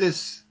wish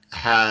this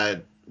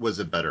was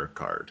a better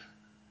card.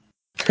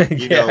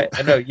 Yeah,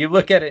 I know. You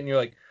look at it and you're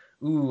like,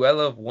 ooh, I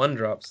love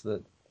 1-drops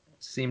that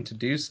seem to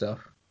do stuff.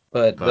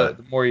 But the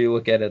more you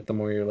look at it, the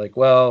more you're like,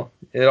 well,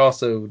 it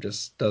also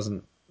just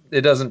doesn't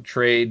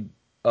trade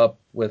up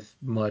with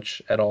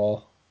much at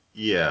all.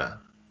 Yeah.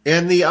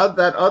 And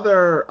that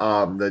other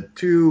the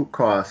 2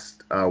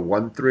 cost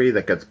 1/3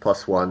 that gets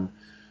 +1,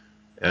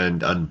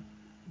 and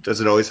does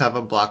it always have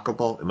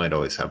unblockable? It might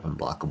always have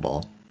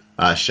unblockable.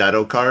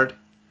 Shadow card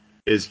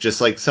is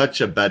just like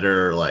such a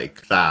better, like,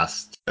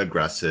 fast,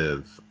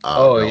 aggressive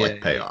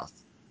relic payoff.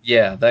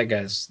 Yeah, that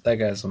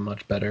guy's a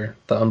much better.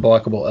 The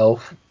unblockable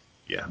elf.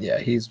 Yeah,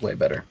 he's way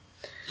better.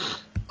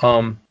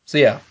 So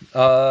yeah,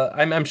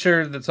 I'm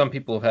sure that some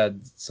people have had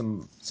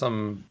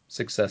some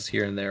success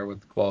here and there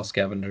with Cabal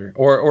Scavenger,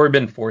 or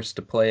been forced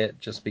to play it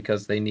just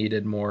because they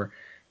needed more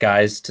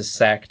guys to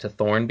sack to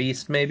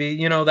Thornbeast.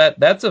 Maybe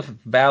that's a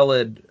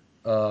valid.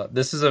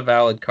 This is a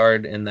valid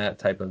card in that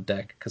type of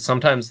deck, because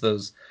sometimes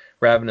those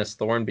Ravenous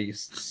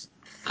Thornbeasts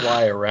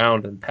fly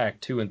around in pack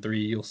 2 and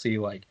 3. You'll see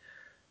like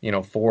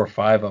 4 or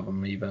 5 of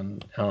them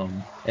even,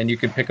 and you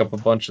can pick up a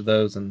bunch of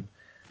those, and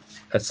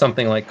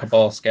something like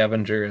Cabal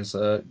Scavenger is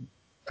a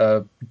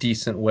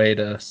decent way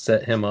to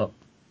set him up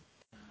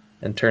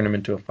and turn him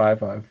into a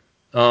 5/5.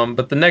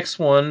 But the next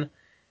one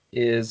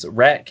is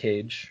Rat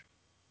Cage.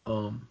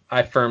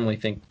 I firmly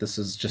think this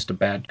is just a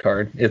bad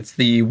card. It's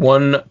the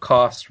 1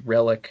 cost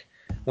relic.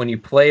 When you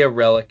play a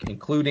relic,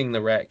 including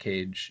the Rat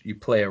Cage, you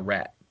play a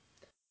rat.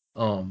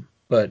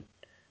 But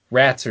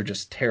rats are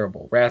just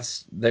terrible.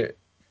 Rats,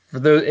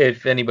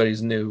 if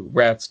anybody's new,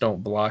 rats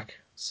don't block.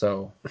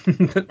 So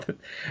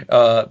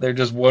they're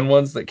just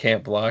 1/1s that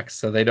can't block,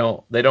 so they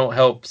don't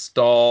help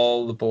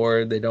stall the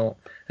board. They don't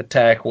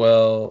attack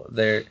well.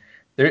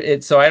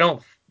 So I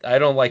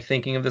don't like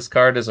thinking of this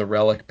card as a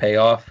relic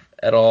payoff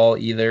at all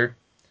either.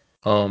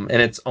 And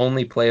it's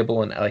only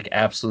playable in like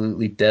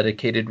absolutely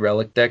dedicated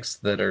relic decks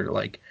that are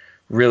like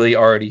really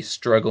already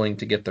struggling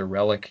to get their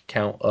relic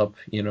count up.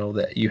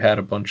 That you had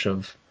a bunch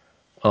of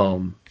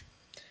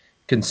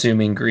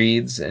consuming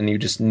greeds and you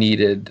just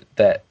needed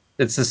that.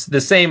 It's the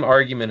same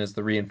argument as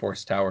the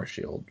reinforced tower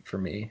shield for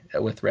me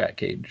with Rat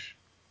Cage.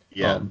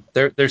 Yeah.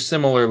 They're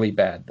similarly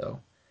bad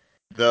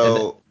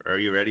though. Are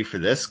you ready for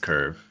this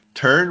curve?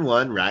 Turn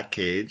 1 Rat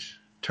Cage,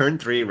 turn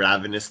 3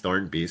 Ravenous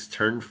Thornbeast,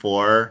 turn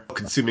 4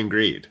 Consuming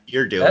Greed.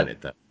 You're doing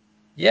it then.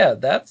 Yeah,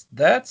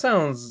 that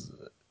sounds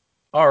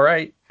all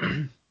right.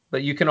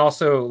 But you can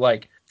also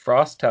like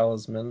Frost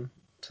Talisman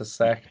to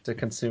sack to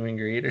Consuming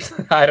Greed or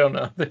something. I don't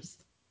know.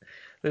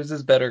 There's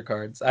just better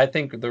cards. I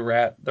think the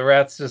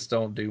rats just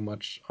don't do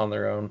much on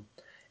their own,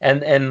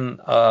 and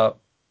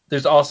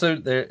there's also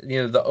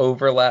the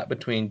overlap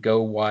between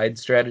go wide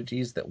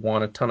strategies that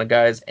want a ton of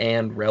guys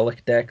and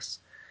relic decks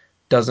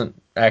doesn't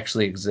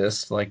actually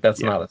exist. Like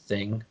that's not a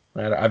thing.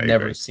 I've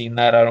never seen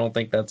that. I don't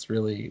think that's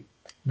really,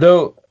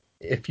 though.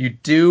 If you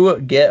do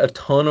get a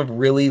ton of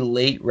really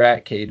late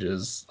Rat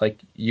Cages, like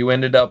you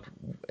ended up,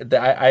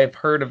 I've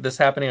heard of this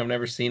happening. I've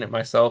never seen it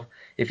myself.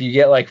 If you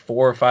get like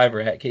 4 or 5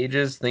 Rat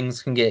Cages,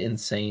 things can get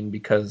insane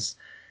because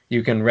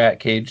you can Rat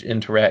Cage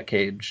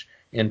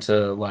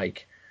into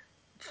like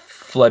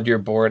flood your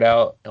board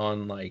out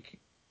on like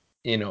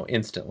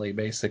instantly,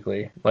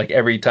 basically. Like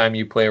every time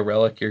you play a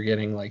relic, you're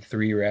getting like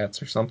 3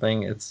 rats or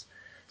something. It's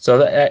so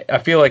that, I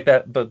feel like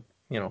that, but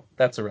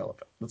that's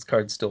irrelevant. This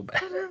card's still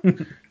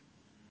bad.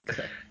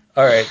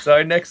 All right, so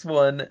our next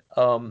one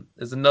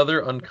is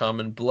another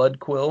uncommon, Blood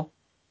Quill.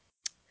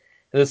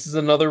 This is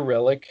another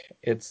relic.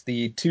 It's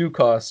the 2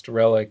 cost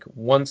relic.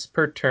 Once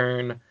per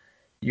turn,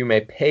 you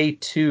may pay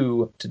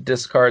 2 to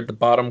discard the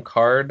bottom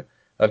card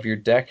of your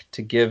deck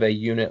to give a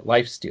unit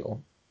lifesteal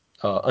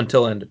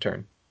until end of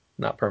turn,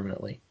 not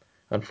permanently,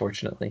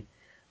 unfortunately.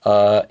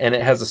 And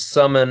it has a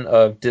summon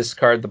of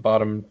discard the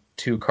bottom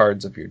 2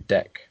 cards of your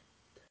deck.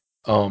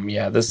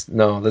 This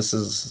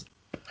is,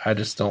 I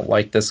just don't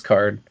like this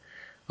card.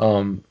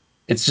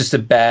 It's just a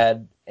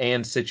bad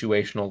and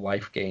situational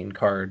life gain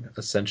card,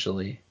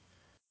 essentially.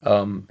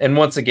 And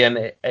once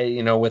again,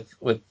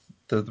 with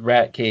the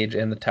Rat Cage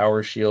and the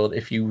Tower Shield,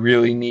 if you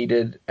really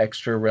needed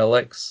extra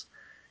relics,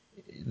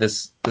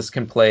 this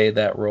can play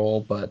that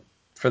role. But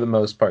for the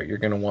most part, you're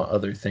going to want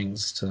other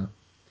things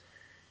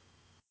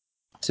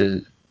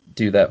to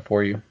do that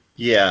for you.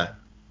 Yeah.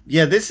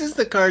 Yeah, this is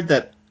the card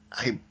that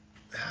I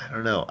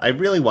don't know. I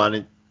really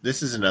wanted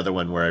this is another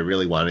one where I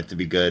really want it to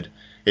be good.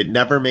 It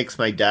never makes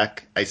my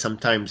deck. I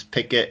sometimes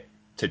pick it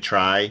to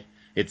try.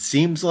 It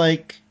seems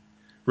like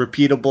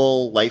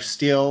repeatable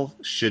lifesteal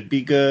should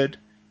be good.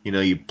 You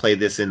know, you play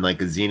this in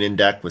like a Xenon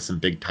deck with some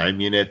big time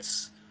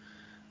units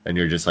and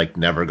you're just like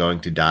never going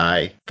to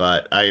die.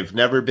 But I've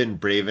never been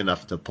brave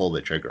enough to pull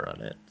the trigger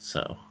on it.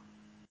 So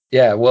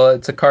Yeah, well,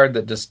 it's a card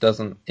that just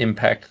doesn't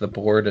impact the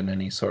board in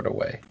any sort of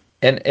way.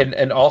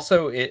 And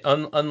also it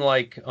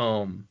unlike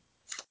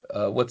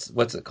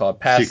what's it called?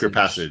 Secret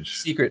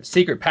Passage. Passage.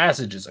 Secret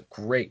Passage is a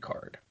great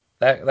card.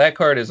 That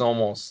card is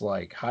almost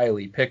like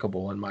highly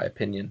pickable in my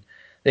opinion.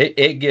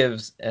 It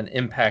gives an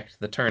impact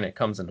the turn it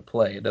comes into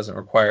play. It doesn't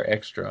require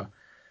extra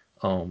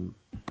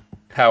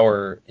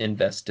power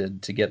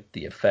invested to get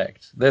the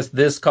effect.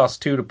 This costs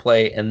 2 to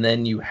play, and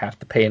then you have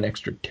to pay an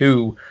extra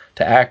 2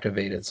 to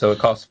activate it. So it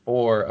costs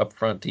 4 up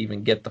front to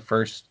even get the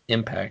first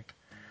impact.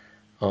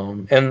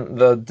 And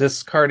the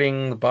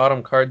discarding the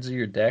bottom cards of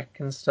your deck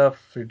and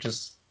stuff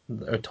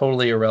are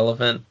totally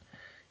irrelevant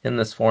in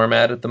this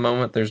format at the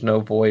moment. There's no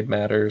Void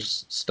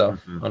Matters stuff,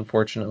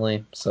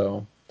 unfortunately.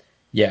 So,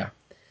 yeah,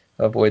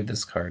 avoid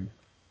this card.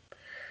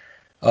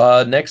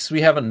 Next,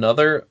 we have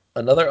another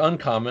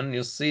uncommon.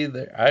 You'll see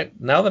there.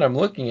 Now that I'm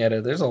looking at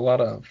it, there's a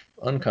lot of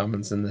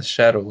uncommons in this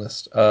shadow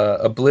list.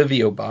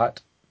 Obliviobot,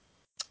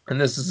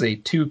 and this is a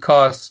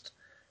 2-cost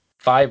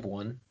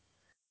 5/1.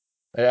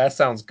 That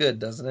sounds good,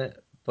 doesn't it?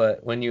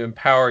 But when you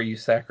empower, you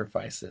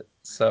sacrifice it.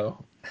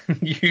 So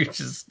you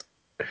just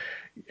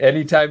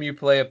anytime you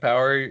play a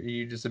power,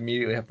 you just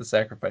immediately have to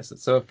sacrifice it.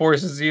 So it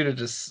forces you to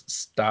just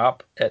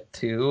stop at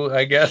 2,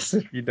 I guess,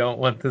 if you don't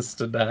want this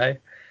to die.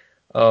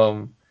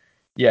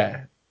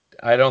 Yeah,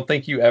 I don't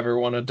think you ever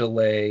want to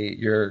delay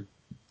your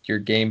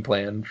game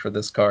plan for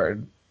this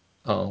card.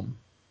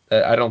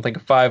 I don't think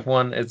a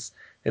 5/1.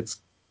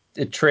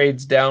 It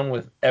trades down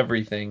with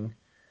everything,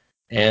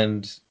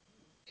 and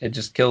it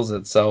just kills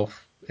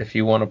itself if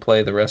you want to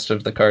play the rest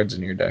of the cards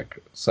in your deck.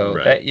 So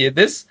Right.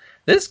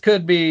 this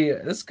could be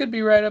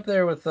right up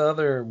there with the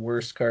other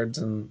worst cards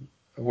and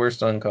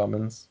worst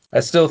uncommons. I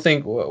still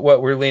think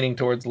what we're leaning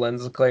towards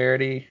Lens of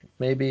Clarity,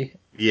 maybe.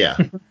 Yeah.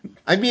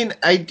 I mean,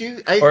 I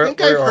or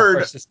think I've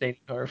or Sustaining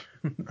Carve.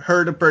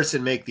 heard a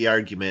person make the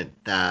argument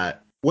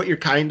that what you're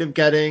kind of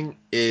getting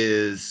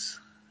is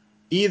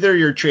either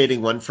you're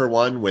trading 1 for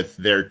 1 with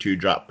their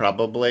 2-drop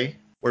probably,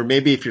 or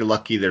maybe if you're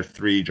lucky they're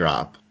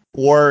 3-drop,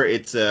 or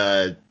it's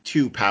a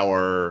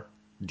 2-power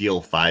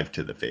deal 5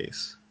 to the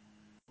face,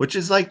 which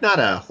is like not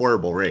a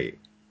horrible rate.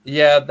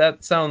 Yeah,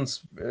 that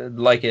sounds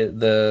like it.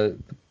 The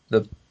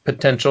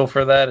potential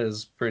for that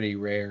is pretty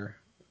rare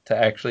to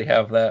actually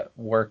have that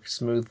work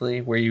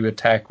smoothly, where you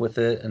attack with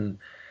it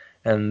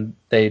and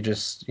they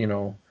just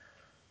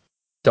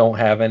don't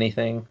have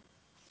anything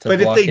to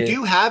But if block they it.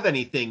 do have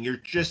anything, you're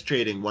just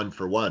trading 1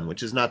 for 1,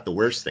 which is not the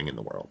worst thing in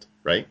the world,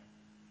 right?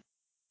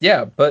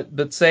 Yeah,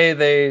 but say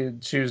they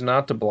choose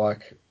not to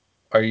block,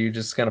 are you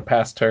just gonna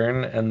pass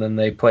turn and then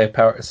they play a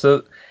power?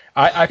 So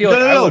I feel No,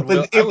 like no, no.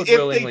 But I would if they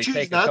willingly choose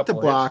take a not to couple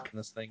hits block, from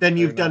this thing if then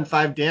they're you've done not.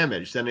 5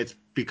 damage. Then it's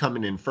become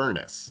an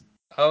Infernus.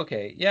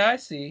 Okay, yeah, I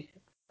see.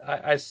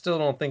 I still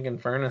don't think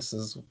Infernus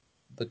is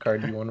the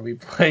card you want to be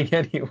playing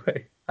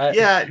anyway.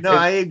 Yeah, no,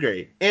 I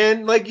agree.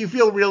 And like you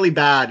feel really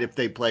bad if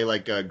they play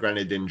like a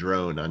Grenadin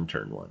drone on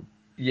turn 1.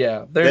 Yeah,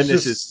 Then there's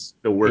this just is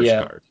the worst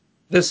yeah. card.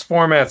 This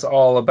format's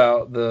all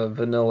about the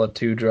vanilla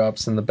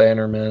 2-drops and the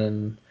Bannermen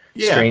and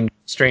Yeah.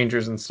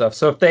 strangers and stuff.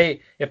 So if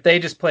they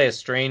just play a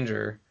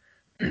stranger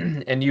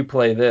and you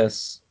play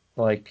this,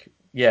 like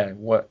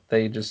what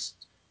they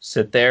just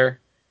sit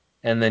there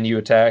and then you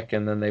attack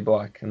and then they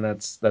block and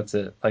that's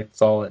it. Like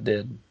that's all it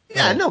did.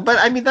 Yeah, no, but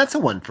I mean that's a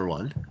 1 for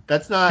 1.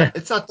 It's not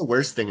the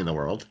worst thing in the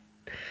world.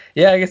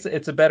 Yeah, I guess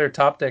it's a better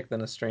top deck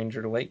than a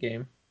stranger late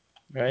game,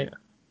 right? Yeah.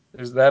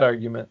 There's that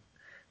argument.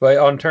 But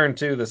on turn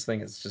 2, this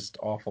thing is just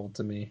awful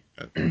to me.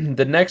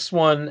 The next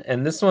one,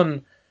 and this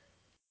one,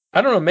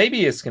 I don't know,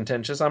 maybe it's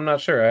contentious. I'm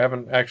not sure. I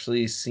haven't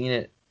actually seen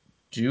it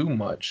do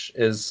much.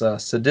 Is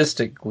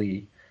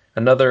Sadistically,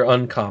 another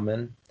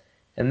uncommon.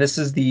 And this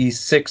is the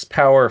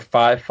 6-power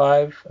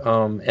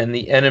 5/5. And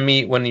the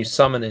enemy, when you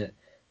summon it,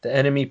 the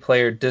enemy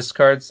player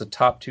discards the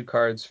top 2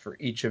 cards for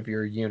each of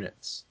your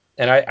units.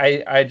 And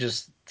I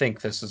just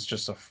think this is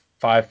just a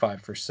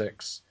 5/5 for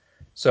 6.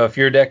 So if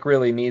your deck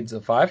really needs a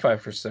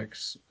 5/5 for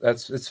 6,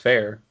 it's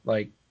fair.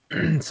 Like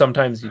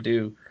Sometimes you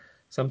do.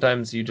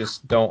 Sometimes you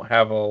just don't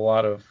have a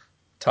lot of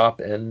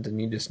top end,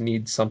 and you just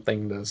need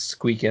something to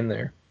squeak in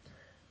there.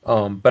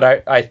 But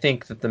I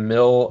think that the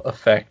mill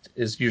effect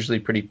is usually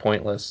pretty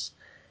pointless.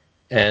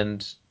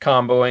 And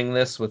comboing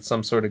this with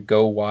some sort of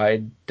go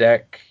wide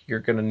deck,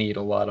 you're going to need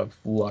a lot of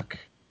luck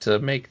to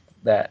make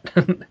that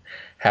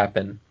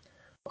happen.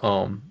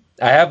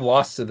 I have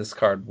lost to this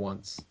card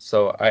once,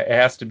 so it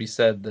has to be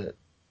said that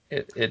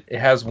it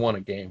has won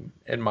a game,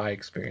 in my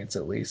experience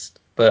at least.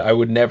 But I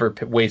would never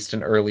waste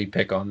an early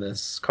pick on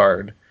this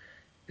card,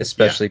 Yeah.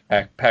 especially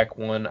pack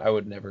one. I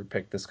would never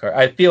pick this card.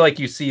 I feel like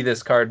you see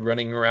this card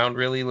running around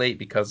really late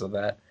because of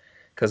that,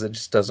 because it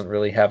just doesn't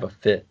really have a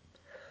fit.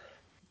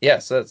 Yeah,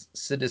 so that's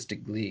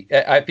Sadistic Glee.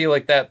 I feel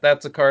like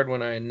that's a card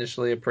when I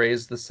initially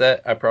appraised the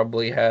set, I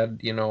probably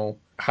had,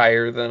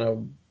 higher than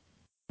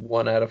a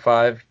 1 out of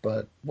 5,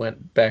 but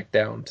went back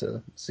down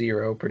to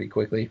 0 pretty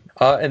quickly.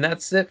 And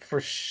that's it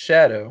for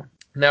Shadow.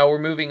 Now we're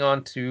moving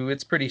on to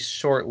its pretty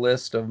short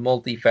list of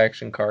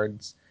multi-faction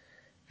cards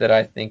that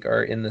I think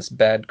are in this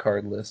bad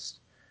card list.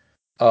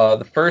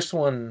 The first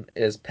one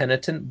is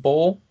Penitent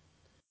Bull,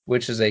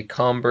 which is a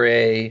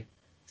Combre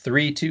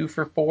 3/2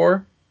 for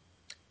 4,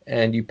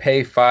 and you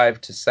pay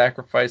 5 to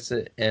sacrifice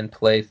it and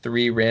play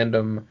 3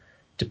 random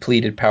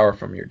depleted power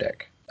from your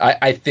deck.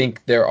 I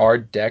think there are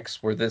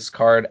decks where this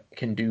card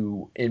can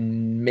do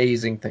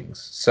amazing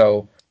things.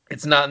 So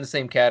it's not in the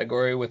same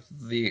category with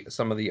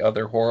some of the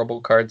other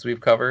horrible cards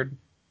we've covered.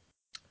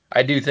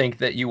 I do think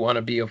that you want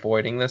to be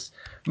avoiding this,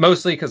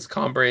 mostly because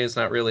Combre is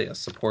not really a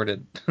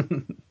supported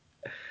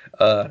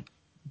uh,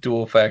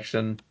 dual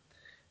faction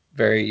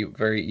very,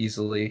 very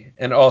easily.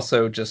 And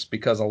also just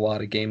because a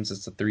lot of games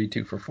it's a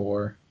 3/2 for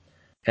 4.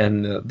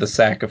 And the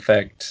sack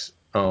effect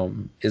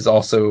is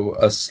also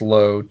a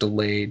slow,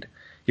 delayed.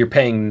 You're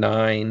paying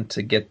 9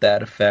 to get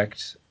that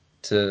effect,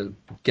 to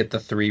get the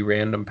 3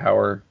 random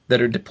power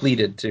that are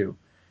depleted too.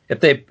 If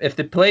they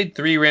played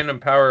 3 random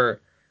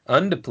power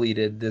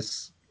undepleted,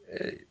 this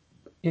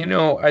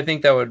I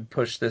think that would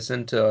push this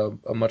into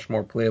a much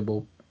more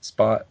playable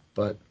spot.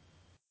 But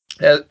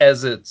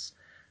as it's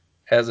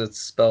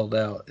spelled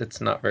out,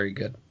 it's not very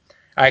good.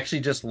 I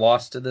actually just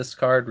lost to this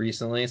card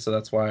recently, so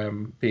that's why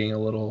I'm being a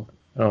little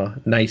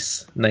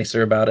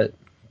nicer about it.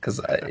 Because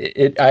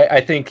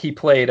I think he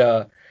played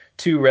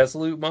 2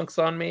 Resolute Monks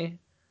on me,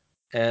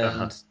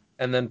 Uh-huh.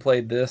 and then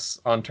played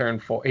this on turn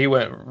 4. He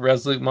went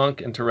Resolute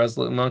Monk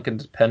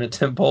into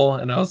Penitent Bull,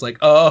 and I was like,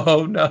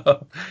 oh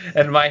no!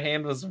 And my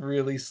hand was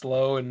really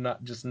slow and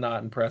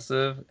not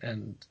impressive,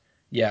 and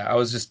yeah, I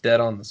was just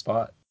dead on the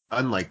spot.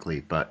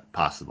 Unlikely, but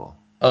possible.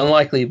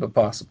 Unlikely, but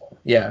possible.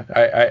 Yeah,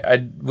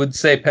 I would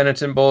say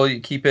Penitent Bull,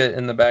 you keep it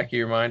in the back of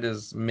your mind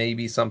as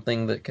maybe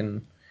something that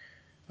can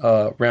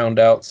round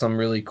out some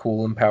really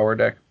cool Empower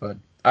deck, but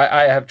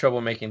I have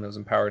trouble making those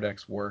Empower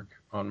decks work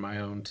on my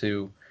own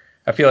too.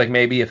 I feel like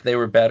maybe if they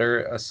were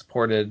better, a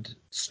supported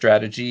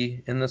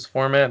strategy in this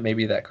format,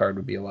 maybe that card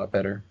would be a lot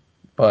better.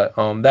 But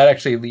that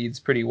actually leads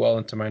pretty well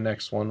into my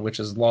next one, which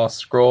is Lost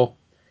Scroll.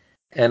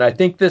 And I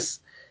think this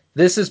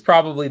is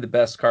probably the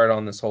best card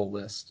on this whole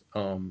list.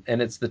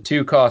 And it's the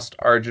 2-cost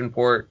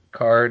Argenport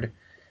card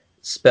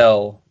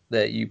spell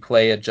that you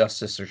play a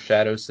Justice or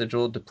Shadow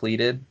Sigil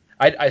depleted.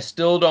 I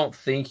still don't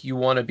think you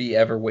want to be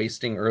ever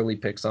wasting early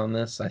picks on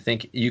this. I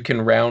think you can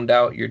round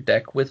out your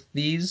deck with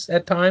these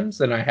at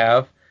times, and I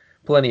have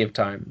plenty of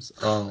times.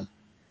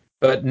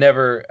 But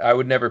never, I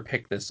would never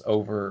pick this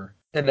over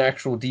an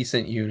actual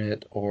decent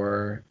unit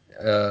or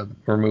a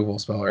removal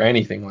spell or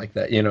anything like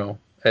that.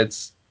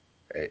 It's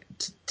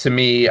to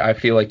me, I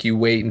feel like you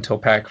wait until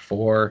pack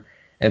 4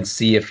 and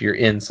see if you're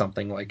in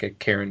something like a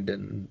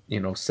Carandon,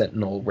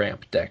 Sentinel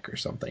ramp deck or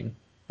something.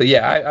 But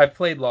yeah, I've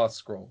played Lost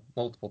Scroll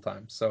multiple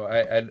times, so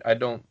I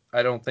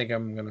don't think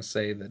I'm gonna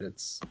say that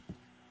it's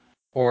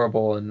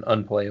horrible and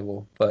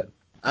unplayable. But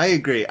I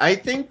agree. I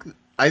think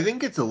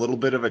it's a little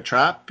bit of a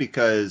trap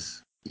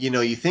because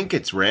you think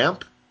it's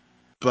ramp,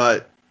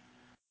 but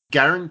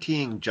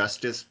guaranteeing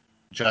Justice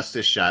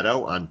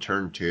Shadow on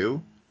turn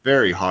 2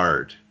 very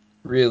hard.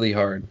 really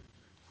hard.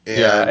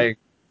 Yeah, And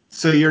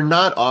so you're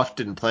not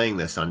often playing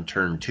this on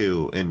turn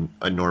 2 in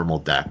a normal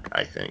deck,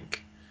 I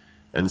think.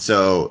 And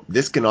so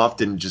this can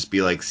often just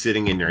be like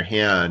sitting in your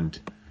hand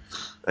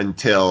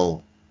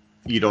until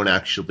you don't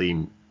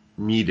actually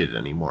need it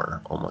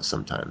anymore, almost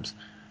sometimes.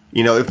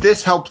 If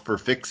this helped for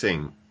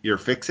your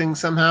fixing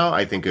somehow,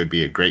 I think it would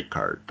be a great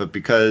card. But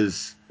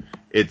because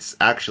it's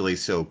actually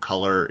so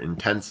color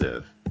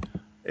intensive,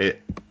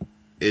 it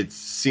it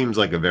seems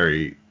like a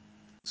very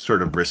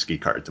sort of risky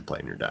card to play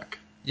in your deck.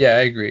 yeah,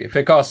 I agree. If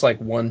it costs like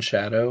 1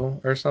 shadow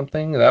or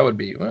something, that would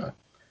be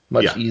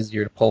much Yeah.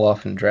 easier to pull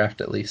off and draft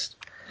at least.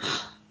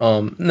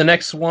 The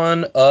next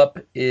one up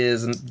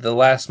is the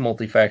last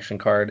multi-faction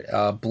card,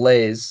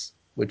 Blaze,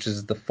 which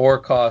is the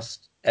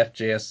 4-cost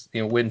FJS,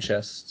 wind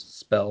chest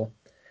spell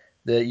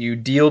that you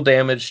deal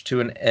damage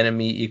to an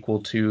enemy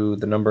equal to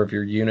the number of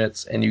your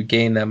units, and you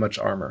gain that much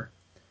armor.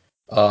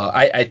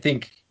 I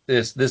think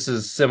this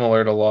is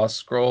similar to Lost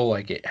Scroll.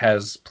 Like, it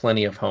has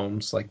plenty of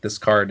homes. Like, this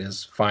card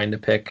is fine to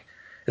pick.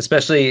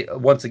 especially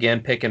once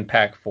again pick and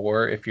pack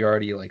 4 if you're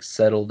already like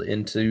settled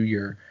into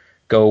your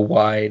go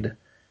wide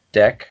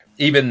deck.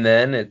 Even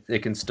then,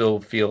 it can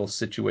still feel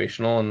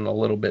situational and a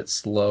little bit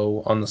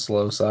slow on the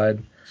slow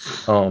side.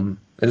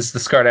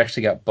 This card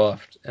actually got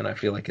buffed, and I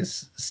feel like it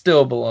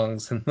still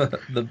belongs in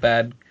the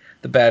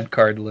bad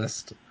card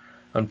list.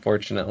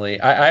 Unfortunately,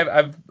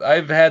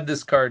 I've had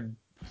this card.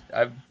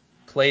 I've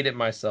played it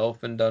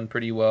myself and done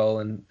pretty well,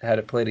 and had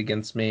it played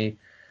against me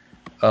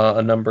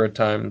a number of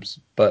times.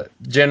 But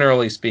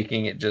generally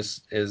speaking, it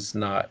just is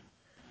not.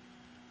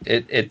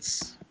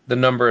 It's the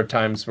number of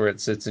times where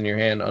it sits in your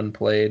hand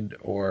unplayed,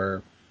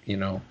 or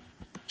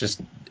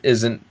just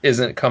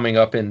isn't coming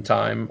up in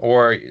time,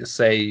 or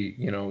say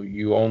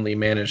you only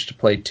manage to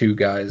play 2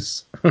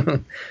 guys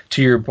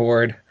to your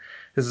board.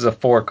 This is a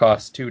 4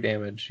 cost 2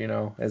 damage.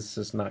 It's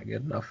just not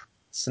good enough.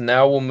 So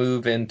now we'll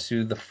move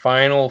into the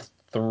final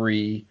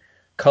 3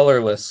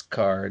 colorless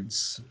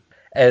cards.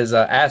 As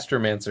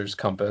Astromancer's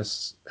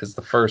Compass is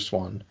the first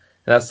one. And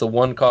that's the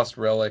 1 cost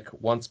relic.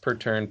 Once per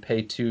turn,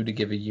 pay 2 to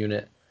give a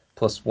unit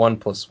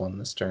 +1/+1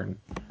 this turn.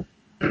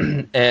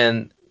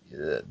 And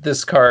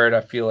this card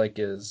I feel like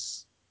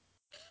is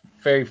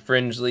very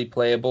fringely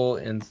playable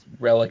in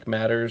Relic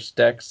Matters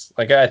decks.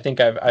 Like I think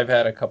I've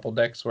had a couple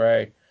decks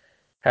where I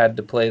had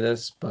to play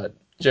this, but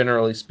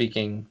generally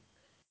speaking,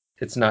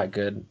 it's not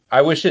good.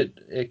 I wish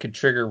it could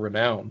trigger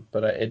Renown,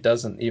 but it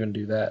doesn't even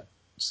do that.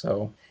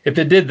 So if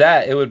it did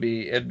that, it'd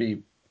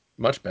be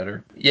much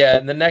better. Yeah,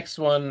 and the next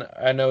one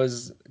I know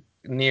is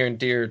near and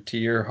dear to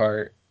your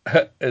heart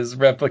is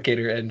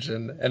Replicator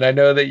Engine, and I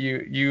know that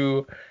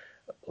you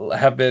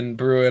have been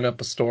brewing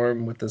up a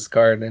storm with this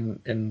card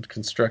in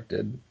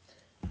Constructed.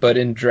 But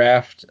in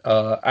Draft,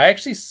 I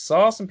actually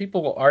saw some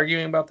people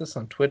arguing about this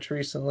on Twitch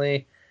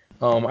recently.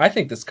 I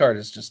think this card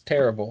is just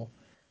terrible.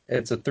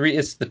 It's the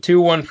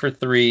 2/1 for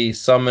 3.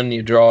 Summon,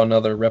 you draw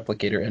another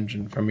Replicator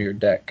Engine from your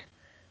deck.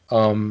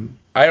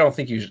 I don't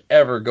think you should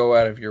ever go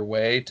out of your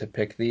way to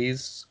pick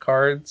these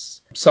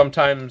cards.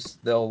 Sometimes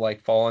they'll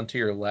like fall into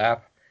your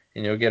lap,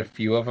 and you'll get a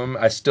few of them.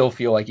 I still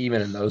feel like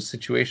even in those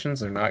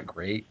situations, they're not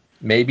great.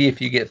 Maybe if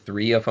you get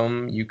 3 of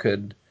them, you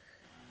could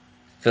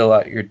fill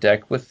out your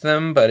deck with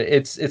them, but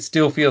it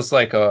still feels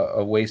like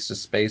a waste of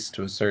space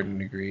to a certain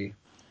degree.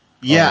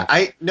 Yeah,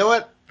 I know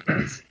what.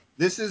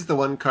 This is the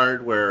one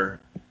card where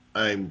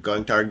I'm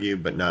going to argue,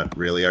 but not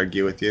really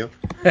argue with you,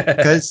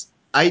 because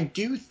I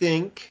do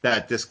think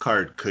that this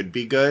card could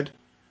be good.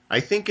 I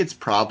think its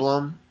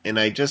problem, and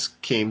I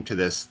just came to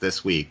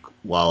this week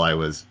while I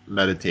was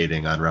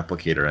meditating on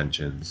replicator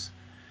engines,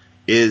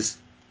 is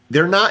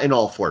they're not in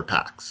all 4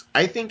 packs.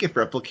 I think if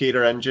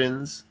replicator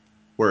engines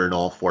were in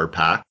all 4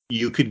 packs,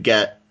 you could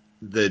get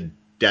the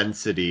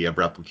density of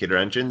replicator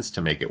engines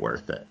to make it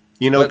worth it.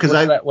 Because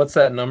what's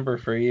that number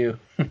for you?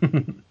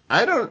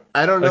 I don't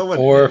know Like what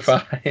 4 it or is.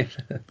 5?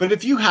 But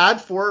if you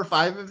had 4 or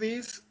 5 of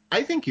these,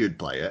 I think you'd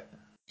play it.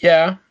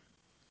 Yeah,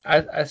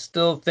 I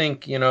still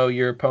think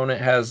your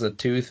opponent has a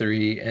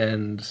 2/3,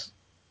 and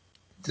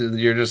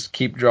you're just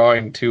keep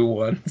drawing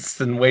 2/1s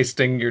and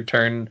wasting your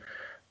turn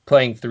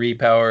playing 3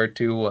 power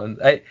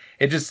 2/1.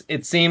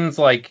 It seems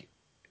like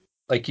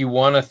you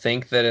want to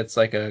think that it's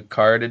like a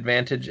card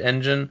advantage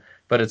engine,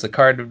 but it's a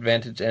card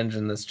advantage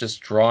engine that's just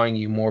drawing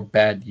you more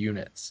bad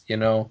units,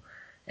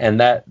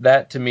 and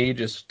that to me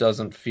just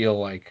doesn't feel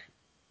like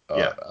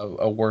Yeah.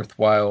 a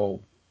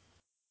worthwhile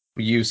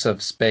use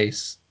of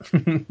space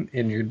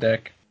in your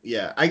deck.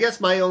 Yeah. I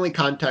guess my only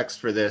context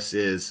for this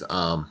is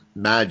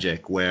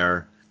Magic,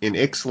 where in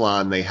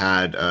Ixalan they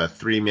had a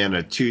 3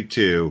 mana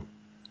 2/2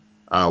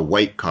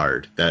 white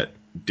card that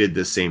did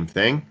the same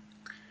thing.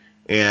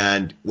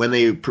 And when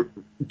they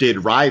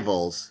did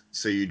Rivals,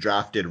 so you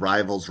drafted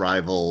Rivals,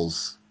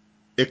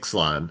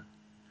 Ixalan,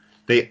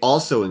 they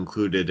also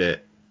included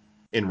it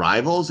in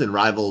Rivals, and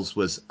Rivals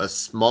was a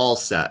small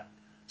set.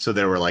 So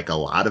there were like a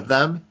lot of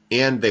them,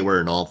 and they were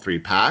in all 3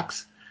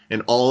 packs.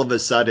 And all of a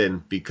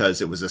sudden,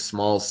 because it was a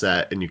small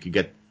set and you could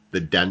get the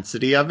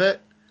density of it,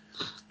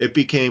 it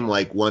became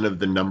like one of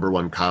the number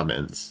 1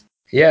 commons.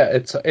 Yeah,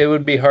 it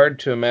would be hard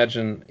to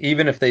imagine,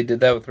 even if they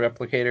did that with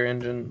Replicator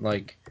Engine,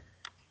 like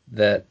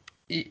that.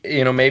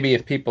 Maybe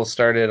if people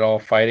started all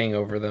fighting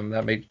over them,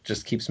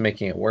 just keeps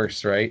making it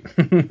worse, right?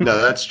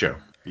 No, that's true.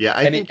 Yeah,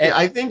 I and, think and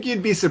I think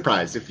you'd be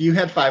surprised if you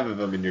had 5 of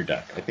them in your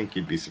deck. I think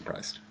you'd be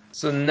surprised.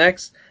 So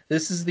next,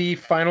 this is the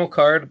final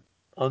card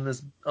on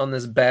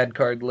this bad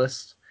card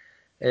list,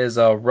 is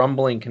a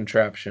Rumbling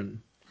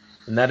Contraption,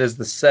 and that is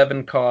the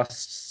 7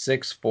 cost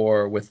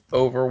 6/4 with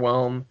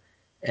Overwhelm,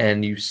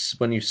 and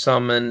when you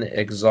summon,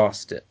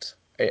 exhaust it.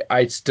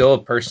 I still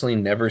have personally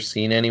never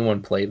seen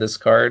anyone play this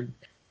card.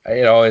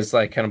 It always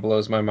like kind of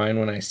blows my mind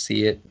when I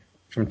see it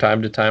from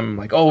time to time. I'm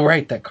like, oh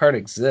right, that card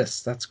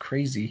exists. That's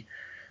crazy.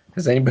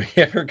 Is anybody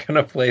ever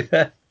gonna play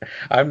that?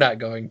 I'm not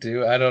going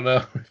to. I don't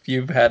know if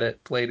you've had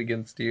it played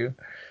against you.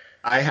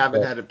 I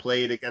haven't But had it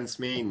played against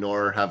me,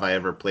 nor have I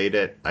ever played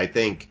it. I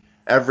think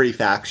every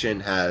faction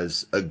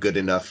has a good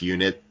enough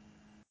unit,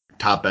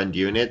 top end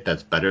unit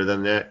that's better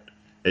than it.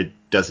 It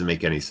doesn't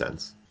make any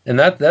sense. And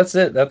that's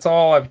it. That's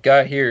all I've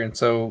got here. And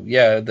so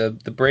yeah, the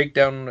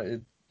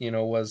breakdown,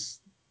 was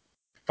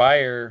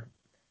fire,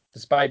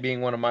 despite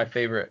being one of my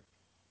favorite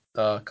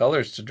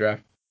colors to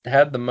draft,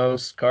 had the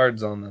most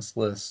cards on this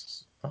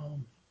list.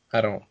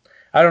 I don't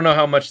I don't know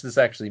how much this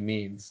actually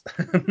means,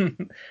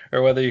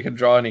 or whether you can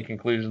draw any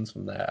conclusions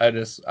from that.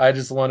 I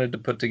just wanted to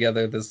put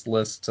together this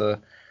list to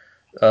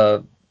uh,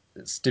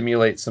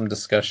 stimulate some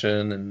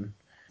discussion, and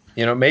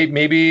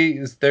maybe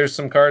there's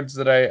some cards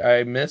that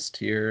I missed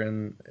here,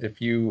 and if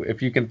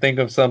you can think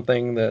of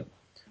something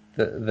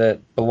that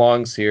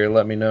belongs here,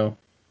 let me know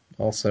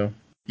also.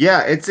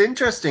 Yeah, it's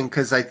interesting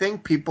because I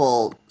think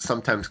people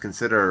sometimes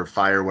consider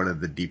fire one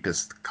of the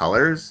deepest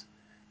colors,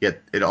 yet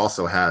it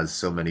also has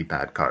so many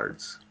bad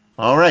cards.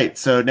 All right,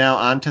 so now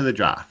on to the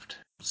draft.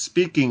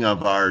 Speaking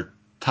of our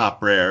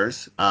top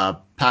rares,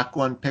 pack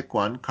one, pick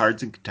one,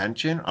 cards in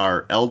contention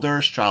are Elder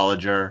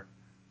Astrologer,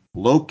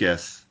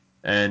 Locust,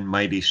 and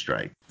Mighty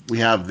Strike. We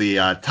have the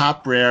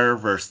top rare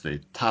versus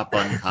the top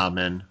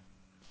uncommon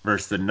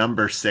versus the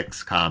number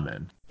 6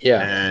 common.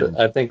 Yeah, And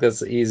I think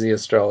that's the easy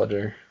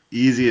astrologer.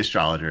 easy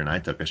astrologer, and I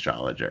took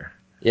astrologer.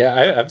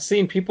 Yeah, I've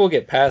seen people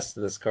get past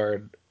this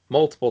card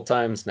multiple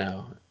times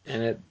now,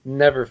 and it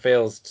never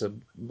fails to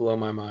blow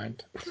my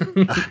mind.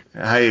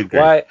 I agree.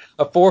 Why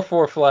a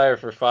 4/4 flyer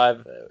for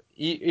 5,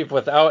 if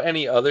without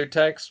any other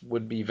text,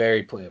 would be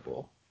very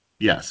playable.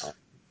 Yes.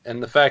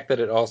 And the fact that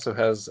it also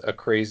has a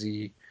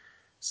crazy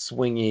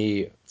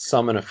swingy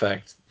summon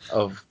effect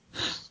of,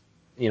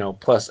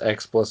 plus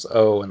X plus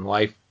O and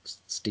life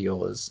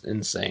steal is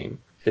insane.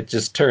 It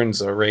just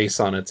turns a race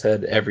on its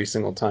head every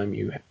single time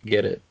you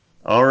get it.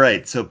 All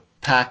right. So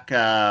pack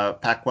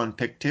one,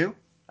 pick two.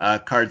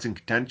 Cards in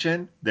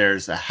contention.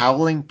 There's a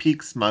Howling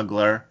Peak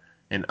Smuggler,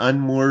 an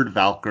Unmoored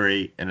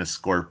Valkyrie, and a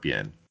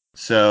Scorpion.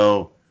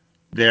 So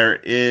there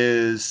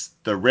is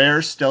the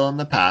rare still in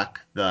the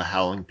pack, the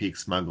Howling Peak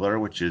Smuggler,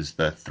 which is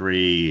the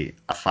 3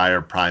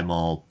 Fire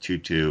Primal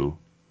 2/2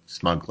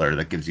 Smuggler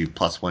that gives you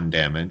 +1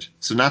 damage.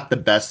 So not the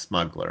best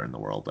Smuggler in the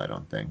world, I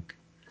don't think.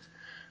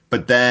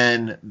 But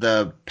then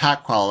the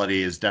pack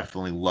quality is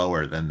definitely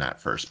lower than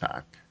that first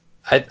pack.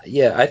 I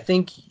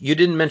think you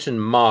didn't mention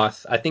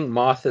Moth. I think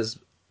Moth is,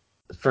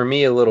 for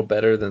me, a little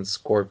better than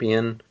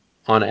Scorpion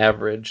on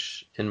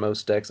average in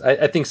most decks.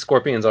 I think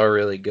Scorpions are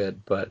really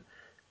good, but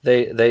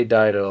they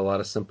die to a lot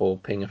of simple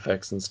ping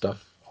effects and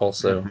stuff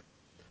also.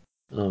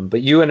 Mhm.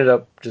 But you ended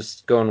up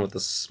just going with the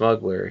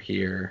Smuggler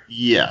here.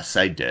 Yes,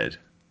 I did.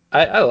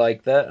 I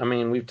like that. I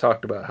mean, we've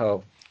talked about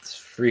how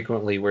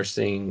frequently we're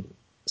seeing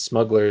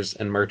smugglers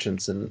and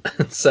merchants in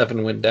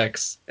 7-win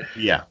decks.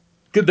 Yeah.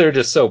 They're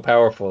just so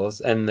powerful,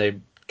 and they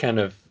kind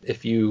of,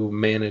 if you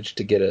manage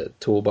to get a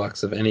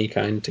toolbox of any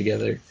kind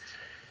together,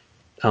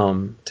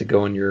 to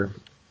go in your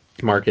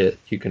market,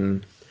 you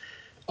can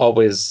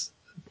always.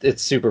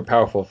 It's super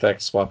powerful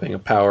effect swapping a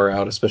power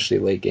out, especially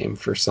late game,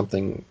 for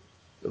something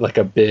like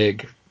a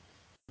big,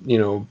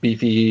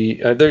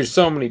 beefy. There's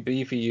so many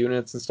beefy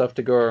units and stuff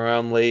to go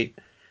around late.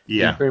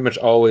 You Yeah. pretty much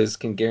always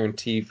can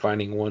guarantee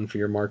finding one for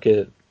your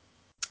market,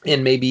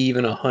 and maybe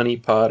even a honey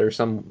pot or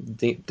some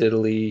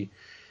diddly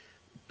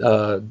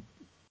uh,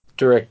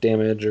 direct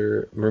damage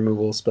or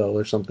removal spell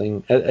or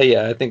something.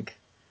 Yeah, I think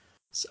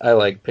I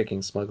like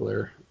picking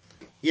Smuggler.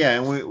 Yeah,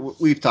 and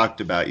we've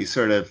talked about you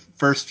sort of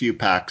first few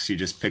packs you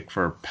just pick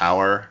for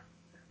power,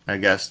 I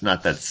guess.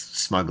 Not that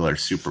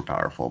Smuggler's super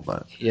powerful,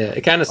 but Yeah,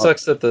 it kind of oh,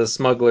 sucks that the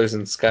Smugglers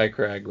in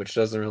Skycrag, which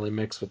doesn't really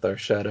mix with our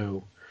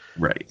Shadow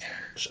right.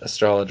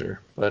 Astrologer,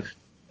 but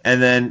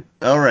And then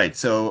all right,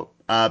 so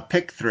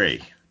pick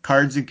 3.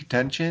 Cards in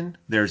contention.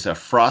 There's a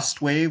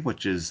Frost Wave,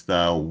 which is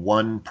the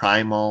 1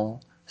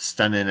 primal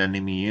stun an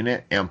enemy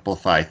unit,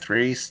 amplify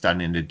 3, stun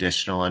an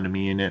additional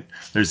enemy unit.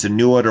 There's a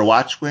New Order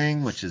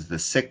Watchwing, which is the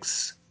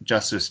 6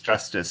 Justice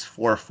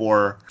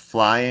 4/4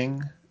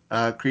 flying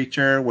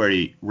creature, where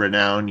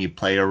you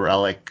play a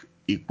relic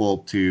equal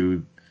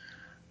to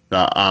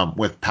the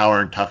with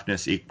power and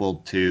toughness equal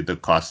to the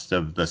cost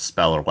of the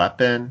spell or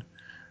weapon.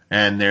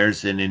 And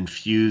there's an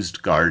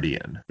Infused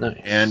Guardian.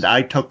 And nice.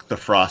 I took the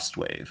Frost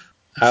Wave.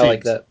 I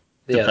like Seems that.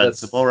 Yeah,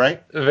 defensible,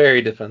 that's right?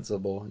 very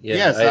defensible. Yeah,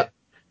 Yes.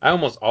 I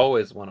almost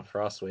always want a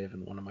Frostwave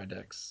in one of my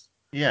decks.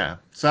 Yeah.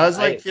 So I was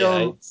like Yeah,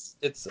 feeling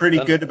it's pretty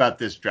an good about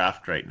this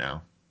draft right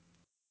now.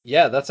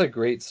 yeah, that's a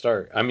great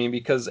start. I mean,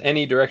 because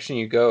any direction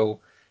you go,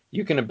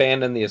 you can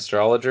abandon the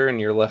astrologer and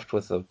you're left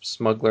with a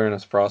smuggler and a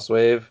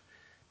frostwave.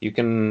 You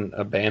can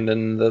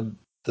abandon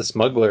the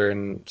smuggler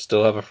and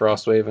still have a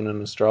frostwave and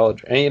an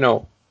astrologer.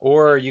 And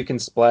or you can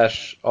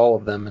splash all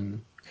of them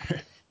and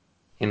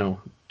you know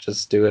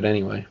just do it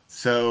anyway.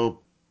 So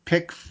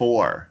pick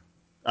 4.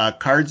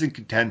 Cards in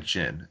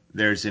contention.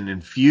 There's an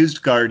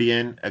Infused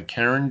Guardian, a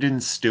Carrington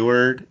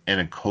Steward,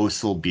 and a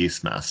Coastal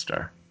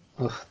Beastmaster.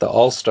 Ugh, the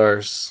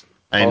all-stars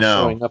I all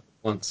know. showing up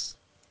at once.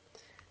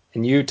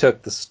 And you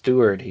took the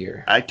steward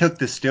here. I took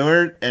the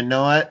Steward, and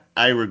know what?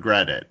 I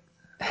regret it.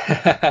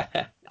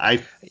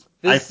 I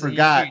I This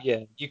forgot.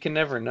 yeah, you can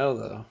never know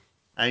though.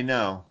 I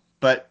know.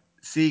 But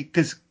see,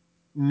 because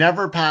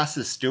never pass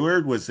a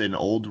steward was an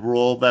old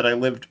rule that I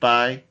lived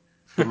by.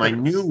 But my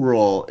new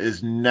rule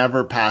is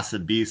never pass a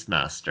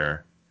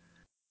Beastmaster.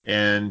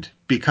 And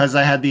because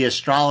I had the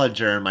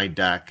Astrologer in my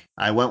deck,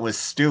 I went with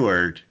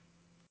Steward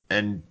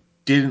and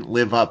didn't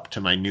live up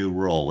to my new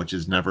rule, which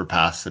is never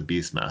pass a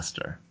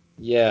Beastmaster.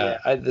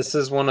 Yeah, this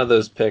is one of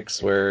those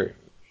picks where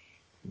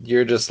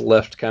you're just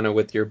left kind of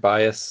with your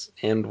bias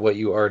and what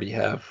you already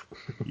have.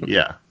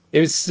 Yeah. It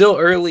was still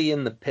early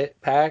in the pit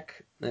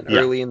pack and Yeah.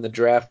 early in the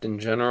draft in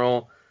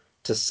general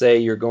to say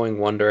you're going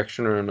one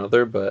direction or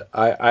another, but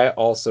I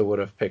also would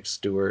have picked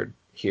Steward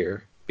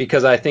here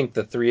because I think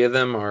the three of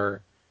them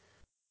are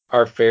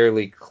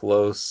fairly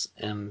close,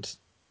 and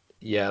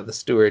yeah, the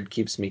Steward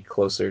keeps me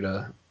closer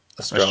to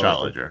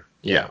Astrologer.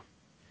 Yeah. Yeah.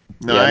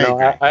 No, Yeah, I no,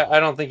 agree. I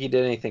don't think he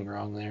did anything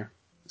wrong there.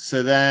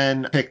 So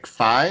then pick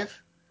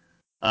 5.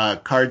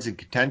 Cards in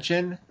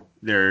contention.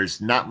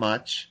 There's not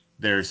much.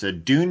 There's a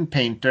Dune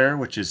Painter,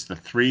 which is the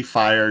 3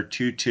 fire,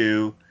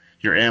 2/2.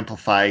 Your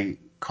amplify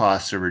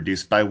costs are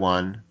reduced by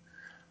 1.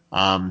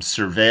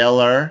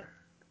 Surveiller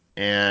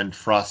and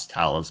Frost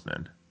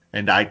Talisman.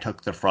 And I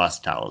took the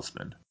Frost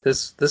Talisman.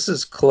 This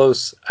is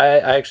close. I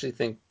actually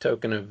think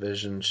Token of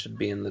Vision should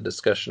be in the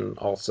discussion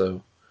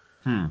also.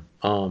 Hmm.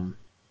 Um,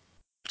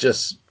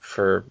 just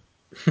for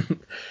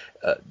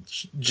uh,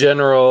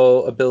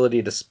 general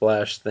ability to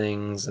splash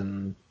things,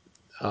 and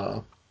uh,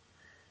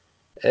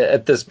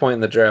 at this point in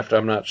the draft,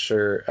 I'm not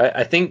sure.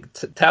 I think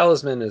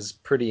Talisman is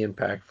pretty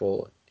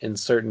impactful in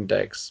certain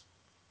decks,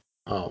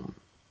 um,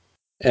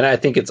 and I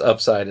think its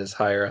upside is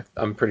higher.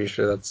 I'm pretty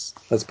sure that's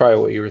probably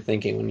what you were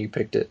thinking when you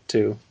picked it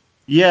too.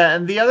 Yeah,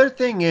 and the other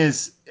thing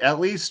is, at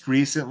least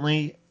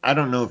recently, I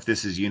don't know if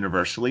this is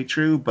universally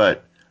true,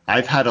 but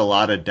I've had a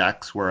lot of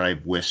decks where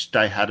I've wished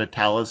I had a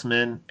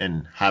talisman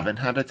and haven't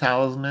had a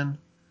talisman.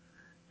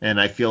 And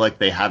I feel like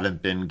they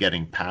haven't been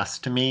getting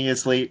passed to me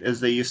as late as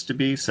they used to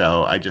be.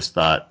 So I just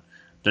thought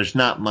there's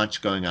not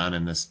much going on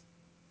in this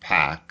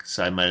pack,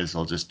 so I might as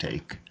well just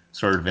take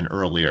sort of an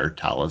earlier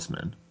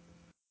talisman.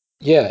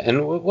 Yeah, and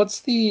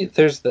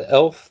there's the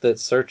elf that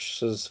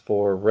searches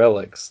for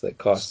relics that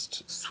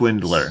cost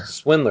Swindler.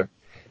 Swindler.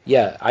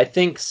 Yeah, I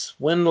think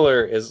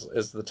Swindler is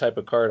the type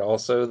of card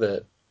also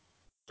that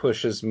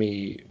pushes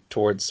me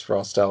towards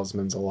Frost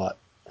Talismans a lot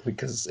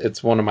because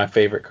it's one of my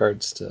favorite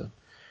cards to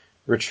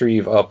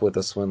retrieve up with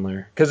a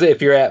Swindler. Because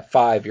if you're at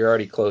 5, you're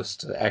already close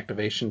to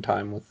activation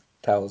time with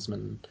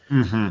Talisman,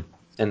 Hmm.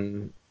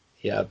 and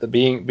yeah, the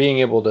being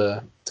able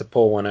to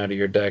pull one out of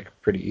your deck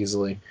pretty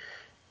easily.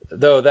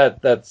 Though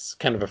that's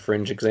kind of a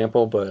fringe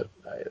example, but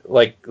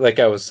like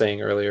I was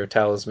saying earlier,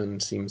 Talisman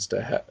seems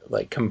to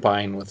like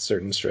combine with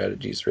certain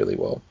strategies really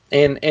well,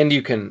 and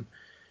you can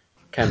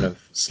kind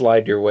of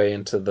slide your way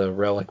into the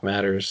Relic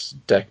Matters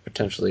deck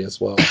potentially as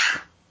well.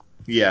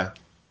 Yeah.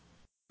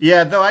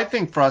 Yeah, though I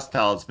think Frost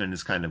Talisman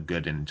is kind of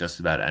good in just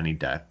about any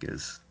deck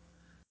is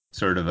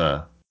sort of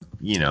a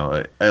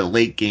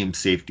late game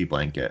safety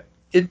blanket.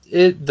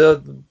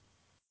 The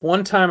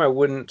one time I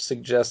wouldn't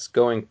suggest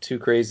going too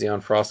crazy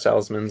on Frost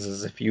Talismans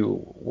is if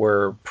you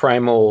were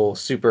primal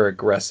super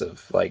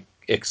aggressive, like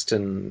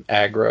Ixton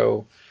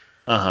aggro.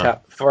 Uh-huh.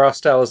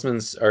 Frost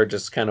Talismans are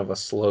just kind of a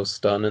slow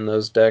stun in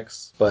those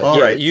decks. But All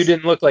yeah, right. you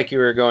didn't look like you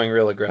were going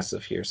real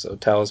aggressive here, so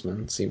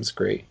Talisman seems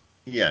great.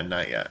 Yeah,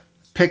 not yet.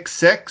 Pick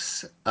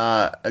 6.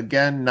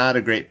 Again, not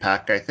a great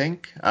pack, I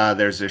think.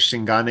 There's a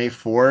Shingane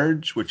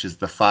Forge, which is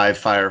the 5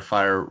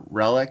 fire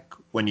relic.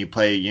 When you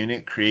play a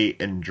unit, create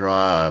and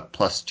draw a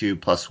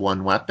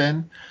 +2/+1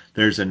 weapon.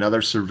 There's another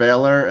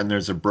Surveiller, and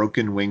there's a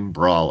Broken Wing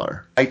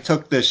Brawler. I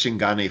took the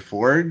Shingane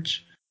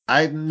Forge.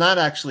 I'm not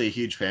actually a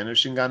huge fan of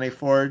Shingane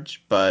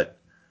Forge, but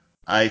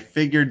I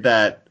figured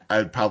that I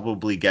would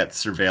probably get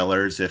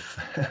Surveillors if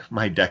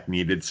my deck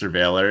needed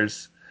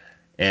Surveillors.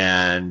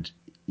 And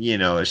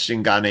a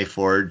Shingane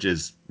Forge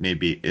is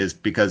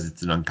because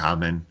it's an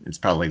uncommon. It's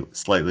probably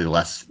slightly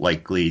less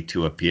likely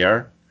to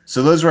appear.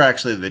 So those were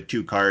actually the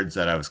 2 cards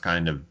that I was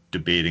kind of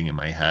debating in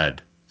my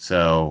head.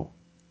 So,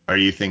 are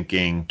you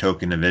thinking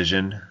Token of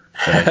Vision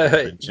that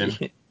I didn't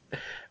mention?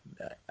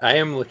 I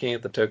am looking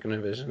at the Token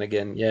of Vision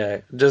again.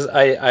 Yeah, just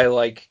I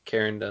like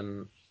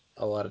Carrington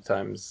a lot of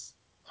times.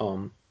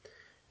 Um,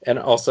 and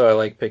also I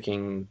like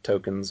picking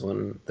tokens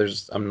when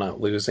I'm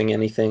not losing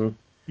anything.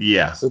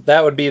 Yeah, So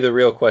that would be the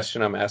real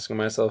question I'm asking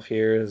myself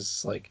here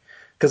is like,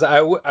 because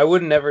I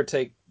would never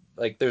take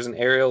like there's an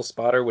aerial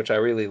spotter which I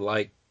really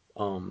like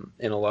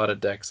in a lot of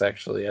decks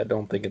actually. I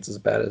don't think it's as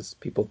bad as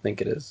people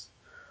think it is.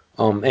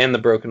 And the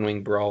Broken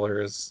Wing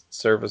Brawler is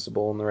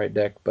serviceable in the right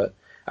deck, but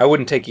I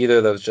wouldn't take either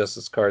of those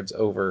Justice cards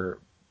over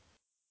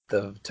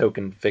the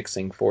token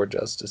fixing for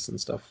Justice and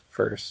stuff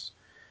first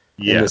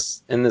yeah,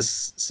 in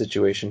this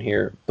situation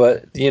here.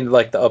 But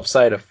like the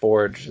upside of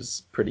Forge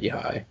is pretty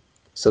high.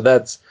 So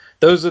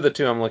those are the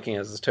two I'm looking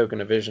at: is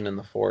Token of Vision and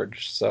the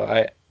Forge. So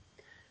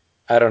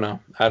I don't know.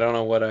 I don't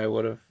know what I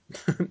would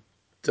have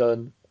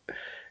done.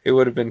 It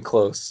would have been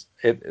close.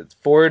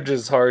 Forge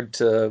is hard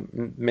to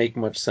make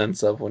much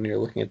sense of when you're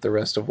looking at the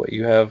rest of what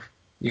you have.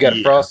 You got a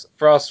yeah.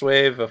 Frost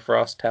Wave, a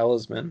Frost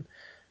Talisman,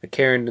 a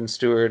Carrington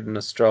Steward, an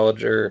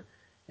Astrologer,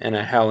 and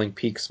a Howling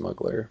Peak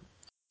Smuggler.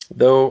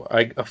 Though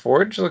a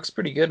Forge looks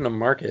pretty good in the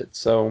market,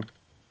 so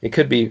it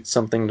could be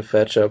something to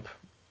fetch up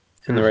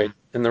in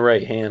the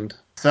right hand.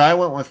 So I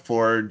went with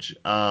Forge.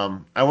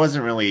 I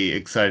wasn't really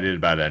excited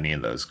about any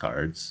of those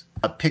cards.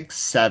 Pick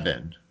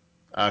 7.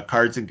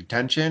 Cards in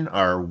contention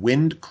are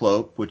Wind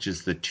Cloak, which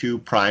is the 2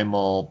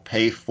 primal,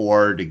 pay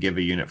 4 to give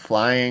a unit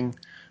flying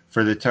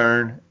for the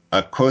turn,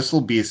 a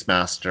Coastal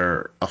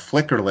Beastmaster, a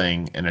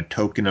Flickerling, and a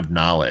Token of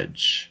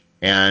Knowledge.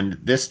 And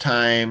this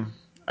time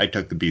I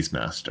took the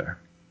Beastmaster.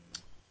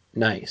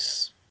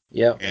 Nice.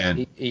 Yep.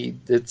 And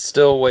It's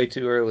still way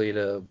too early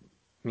to,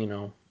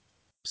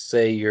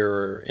 say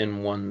you're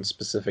in one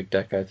specific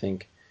deck, I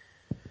think.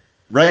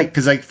 right,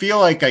 because I feel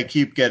like I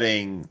keep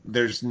getting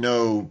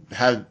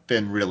have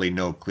been really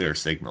no clear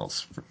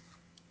signals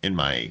in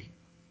my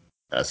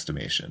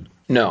estimation.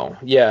 No,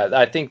 yeah,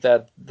 I think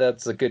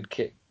that's a good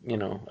kick,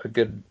 a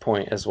good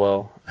point as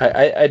well.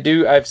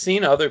 I've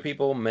seen other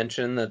people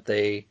mention that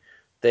they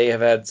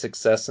have had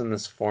success in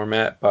this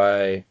format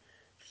by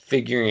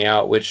figuring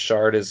out which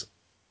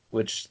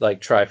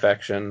like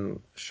trifaction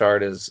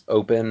shard is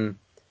open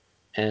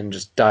and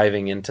just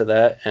diving into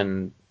that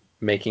and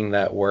making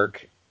that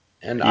work.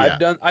 And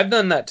Yeah. I've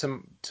done that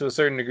to a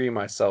certain degree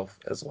myself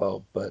as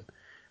well, but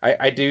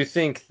I do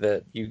think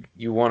that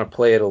you want to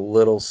play it a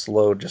little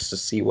slow just to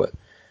see what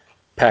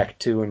pack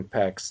 2 and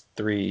pack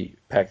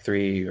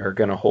 3 are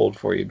going to hold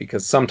for you,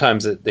 because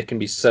sometimes it can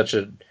be such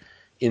a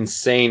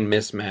insane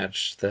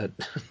mismatch that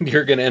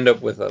you're going to end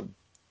up with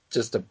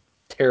just a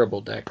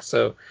terrible deck.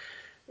 So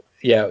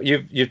yeah,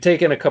 you've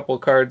taken a couple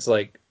cards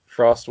like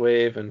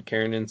Frostwave and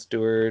Karen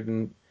Stewart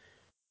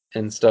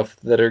and stuff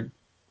that are,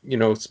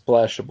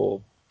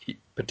 splashable,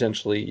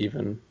 potentially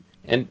even.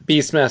 And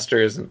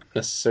Beastmaster isn't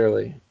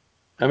necessarily.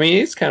 I mean,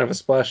 he's kind of a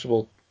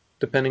splashable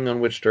depending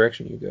on which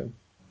direction you go.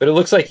 But it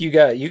looks like you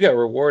got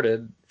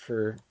rewarded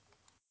for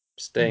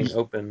staying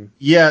open.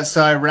 Yeah,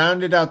 so I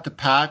rounded out the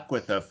pack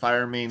with a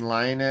Firemane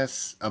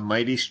Lioness, a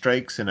Mighty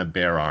Strikes, and a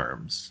Bear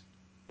Arms.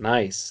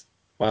 Nice.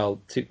 Wow,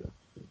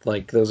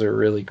 those are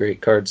really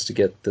great cards to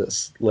get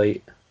this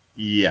late.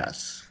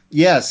 Yes.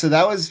 Yeah, so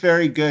that was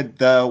very good.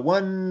 The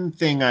one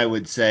thing I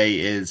would say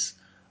is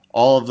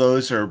all of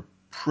those are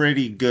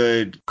pretty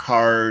good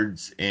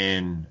cards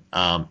in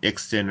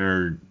Ixten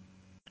or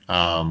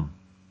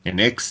in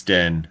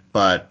Ixten,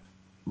 but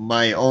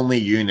my only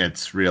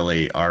units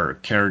really are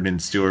Karen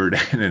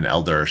Stewart and an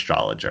Elder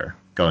Astrologer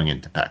going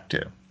into pack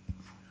 2.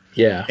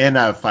 Yeah. And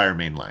a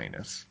Firemane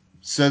Lioness.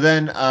 So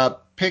then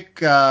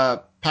pick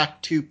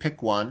pack 2,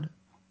 pick 1.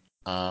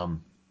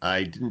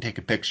 I didn't take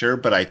a picture,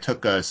 but I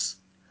took the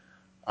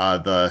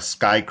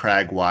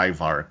Skycrag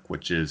Wyvark,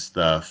 which is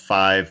the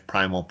 5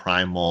 primal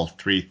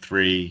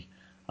 3/3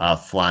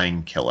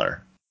 flying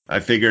killer.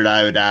 I figured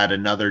I would add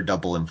another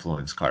double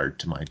influence card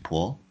to my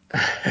pool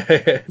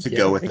to Yeah,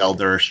 go with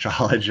Elder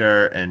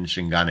Astrologer and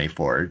Shingane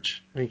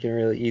Forge. make it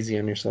really easy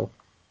on yourself.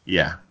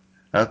 Yeah.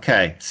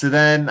 Okay. So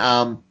then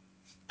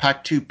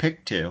pack 2,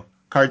 pick 2.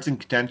 Cards in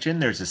contention,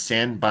 there's a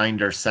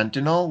Sandbinder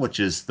Sentinel, which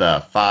is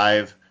the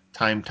 5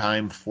 time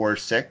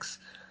 4/6.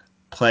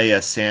 Play a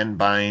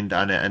Sandbind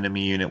on an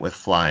enemy unit with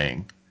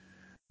flying.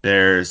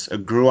 There's a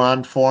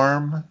Gruon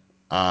form.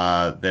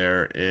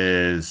 There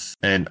is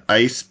an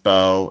Ice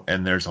Bow,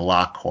 and there's a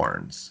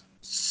Lockhorns.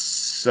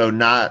 So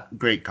not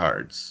great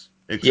cards.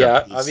 Yeah,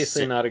 Except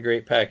obviously not a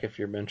great pack if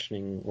you're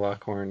mentioning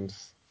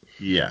Lockhorns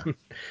yeah.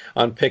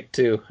 on pick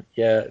 2.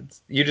 Yeah,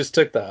 you just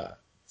took the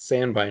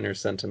Sandbinder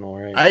Sentinel,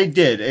 right? I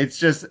did.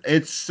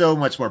 It's so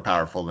much more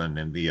powerful than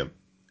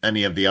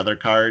any of the other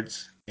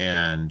cards,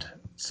 and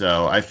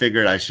so I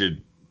figured I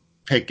should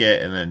pick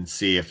it and then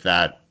see if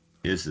that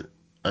is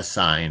a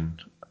sign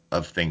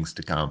of things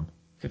to come.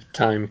 If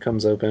time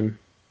comes open.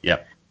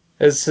 Yep.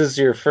 This is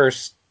your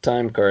first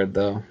time card,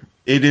 though.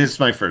 It is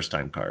my first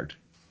time card.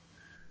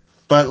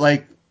 But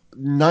like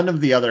none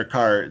of the other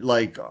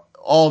like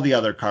all the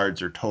other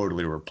cards are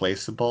totally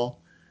replaceable.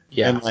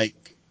 Yeah. And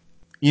like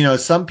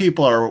some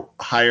people are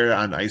higher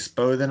on Ice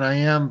Bow than I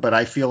am, but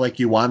I feel like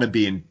you want to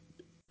be in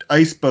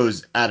Ice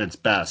Bow's at its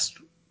best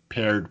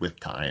paired with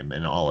time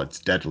and all its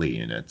deadly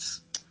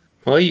units.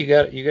 Well, you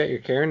got your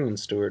Karen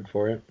Stewart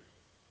for it.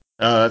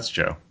 Oh, that's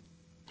true.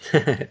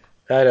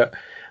 I don't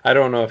I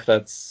don't know if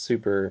that's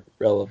super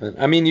relevant.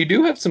 I mean, you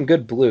do have some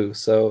good blue,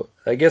 so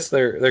I guess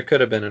there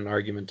could have been an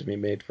argument to be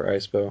made for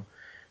Icebow.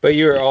 But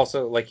you're Yeah.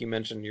 also, like you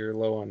mentioned, you're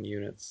low on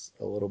units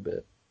a little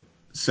bit.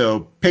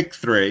 So pick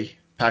 3,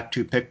 pack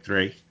 2, pick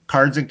 3.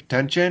 Cards in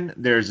contention,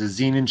 there's a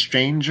Xenon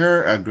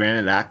Stranger, a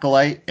Granite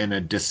Acolyte, and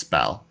a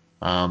Dispel.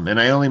 And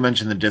I only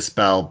mention the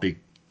Dispel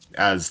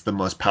as the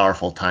most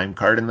powerful time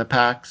card in the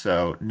pack,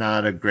 so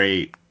not a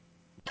great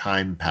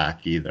time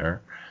pack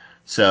either.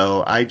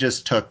 So I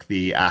just took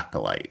the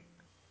Acolyte.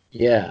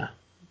 Yeah.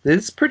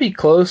 It's pretty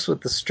close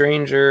with the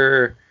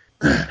Stranger,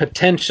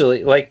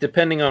 potentially, like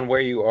depending on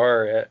where you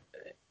are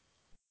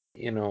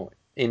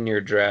in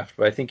your draft.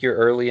 But I think you're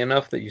early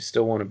enough that you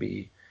still want to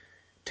be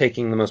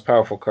taking the most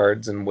powerful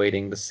cards and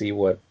waiting to see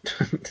what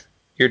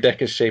your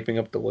deck is shaping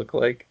up to look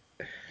like.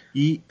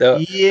 Though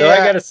I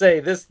Yeah, gotta say,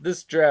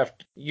 this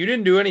draft, you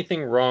didn't do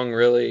anything wrong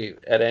really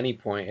at any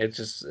point. It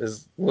just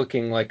is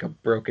looking like a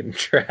broken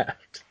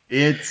draft.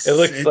 It it's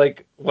looks it,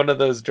 like one of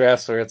those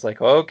drafts where it's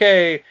like,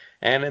 okay,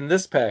 and in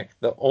this pack,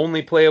 the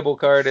only playable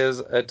card is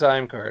a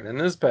time card. In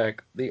this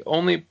pack, the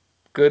only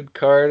good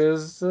card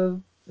is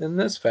in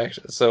this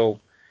faction. So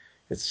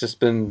it's just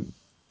been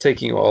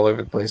taking you all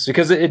over the place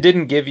because it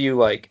didn't give you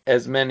like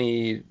as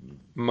many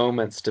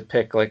moments to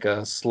pick like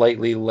a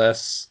slightly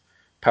less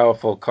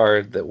powerful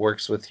card that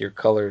works with your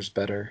colors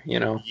better, you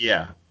know?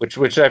 yeah, Which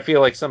I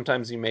feel like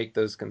sometimes you make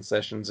those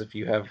concessions if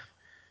you have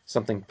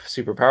something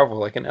super powerful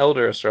like an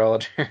Elder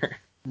Astrologer.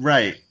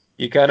 right.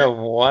 You kind of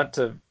want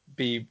to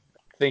be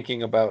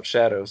thinking about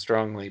Shadow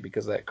strongly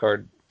because that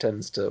card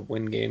tends to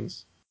win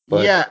games.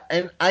 But Yeah,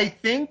 and I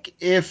think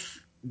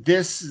if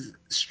this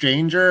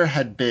stranger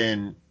had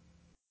been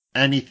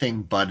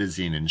anything but a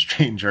Xenon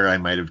stranger, I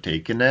might have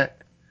taken it.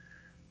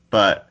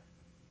 But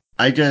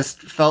I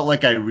just felt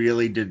like I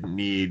really didn't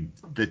need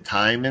the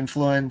time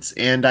influence,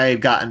 and I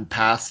had gotten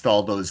past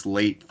all those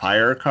late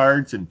fire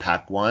cards in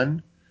pack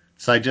one.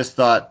 So I just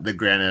thought the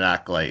Granite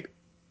Acolyte.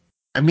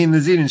 I mean, the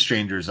Xenon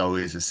Stranger is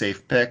always a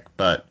safe pick,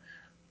 but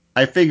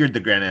I figured the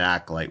Granite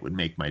Acolyte would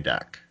make my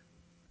deck.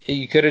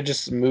 you could have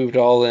just moved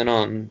all in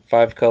on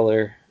 5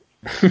 color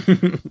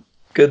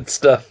good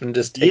stuff and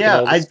just taken Yeah,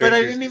 all the but I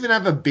strangers. didn't even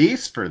have a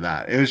base for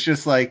that. It was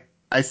just like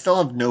I still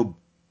have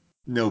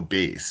no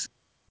base.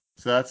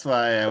 So that's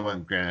why I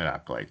went Granite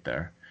Acolyte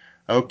there.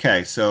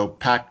 Okay, so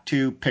pack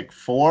two, pick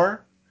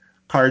four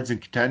cards in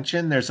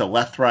contention. There's a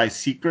Lethrai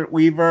Secret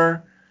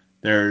Weaver.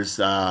 There's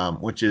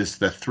which is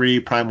the three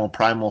primal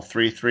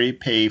 3/3,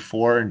 pay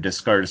four and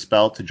discard a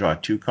spell to draw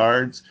two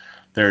cards.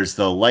 There's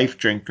the Life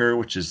Drinker,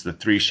 which is the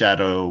three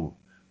shadow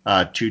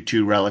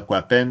 2/2 relic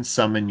weapon.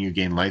 Summon, you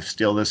gain life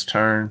steal this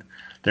turn.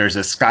 There's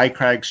a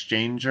Skycrag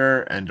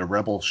Stranger and a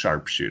Rebel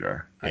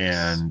Sharpshooter. Nice.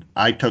 And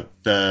I took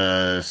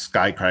the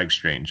Skycrag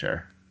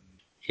Stranger.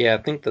 Yeah, I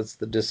think that's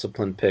the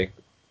discipline pick.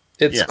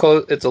 It's Yeah.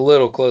 close. It's a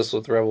little close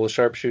with Rebel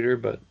Sharpshooter,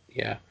 but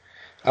yeah,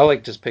 I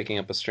like just picking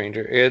up a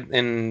stranger.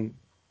 And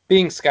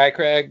being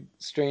Skycrag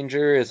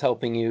Stranger is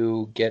helping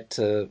you get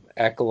to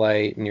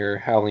Acolyte and your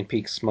Howling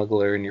Peak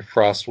Smuggler and your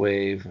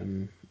Frostwave,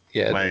 and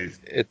yeah, My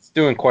it's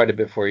doing quite a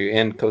bit for you.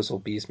 And Coastal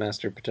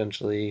Beastmaster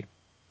potentially.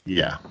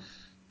 yeah.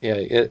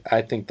 Yeah,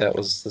 I think that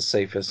was the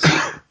safest.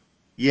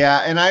 Yeah,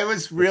 and I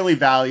was really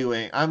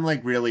valuing I'm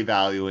like really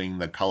valuing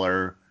the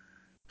color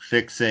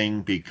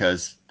fixing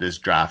because this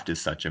draft is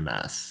such a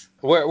mess.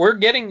 We're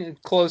getting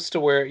close to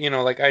where,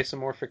 like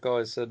Isomorphic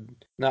always said,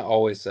 not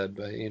always said,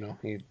 but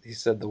he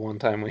said the one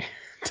time we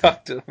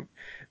talked to him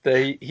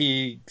that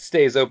he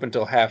stays open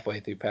till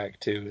halfway through pack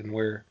two, and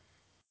we're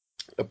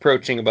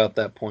approaching about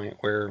that point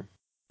where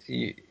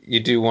you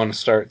do want to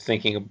start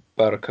thinking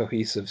about a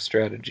cohesive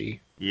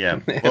strategy. Yeah.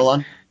 Well,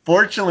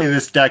 unfortunately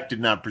this deck did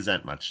not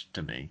present much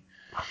to me.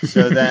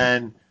 So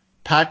then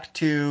pack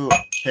 2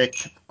 pick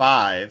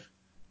 5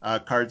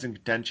 cards in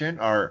contention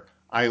are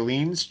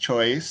Eileen's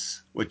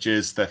Choice, which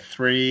is the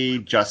 3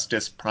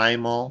 Justice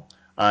Primal,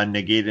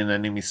 negate an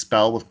enemy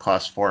spell with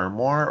cost 4 or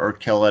more, or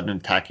kill an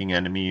attacking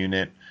enemy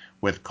unit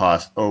with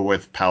cost or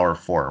with power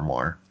 4 or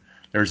more.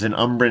 There's an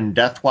Umbran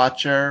Death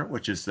Watcher,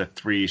 which is the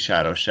 3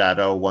 Shadow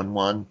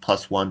 1/1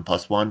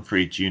 +1/+1 for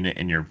each unit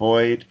in your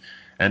void,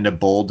 and a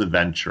Bold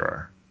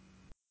Adventurer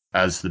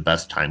as the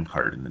best time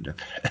card in the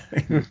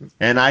deck.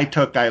 And I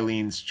took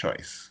Eileen's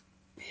Choice.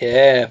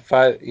 Yeah,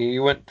 five.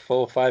 You went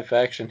full five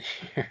faction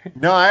here.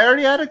 No, I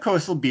already had a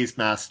Coastal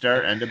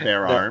Beastmaster and a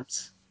Bear No,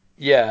 Arms.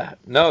 yeah,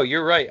 no,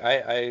 you're right.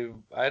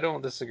 I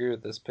don't disagree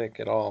with this pick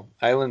at all.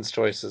 Island's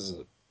Choice is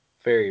a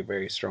very,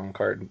 very strong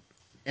card.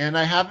 And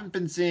I haven't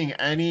been seeing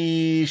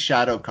any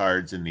shadow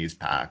cards in these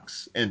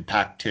packs, in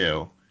pack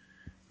two.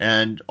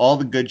 And all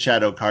the good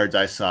shadow cards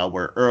I saw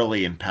were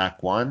early in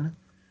pack one.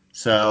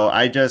 So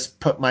I just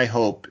put my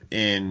hope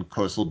in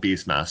Coastal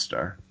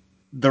Beastmaster.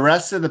 The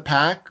rest of the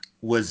pack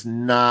was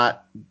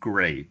not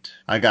great.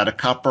 I got a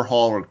Copper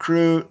Hall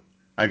Recruit.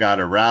 I got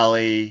a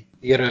Rally.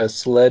 You get a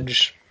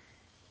Sledge.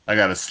 I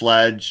got a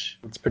Sledge.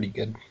 That's pretty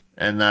good.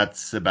 And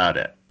that's about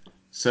it.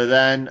 So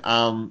then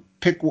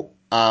pick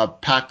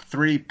pack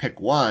three, pick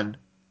one.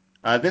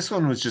 This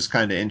one was just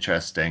kind of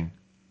interesting.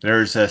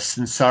 There's a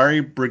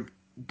Sensari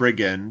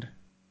Brigand,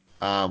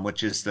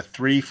 which is the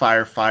 3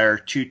 fire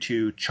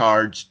 2/2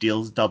 charge,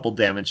 deals double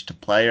damage to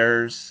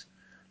players.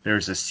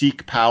 There's a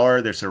Seek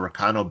Power, there's a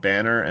Rakano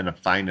Banner, and a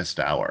Finest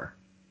Hour.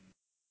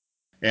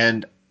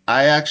 And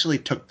I actually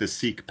took the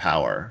Seek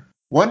Power.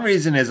 One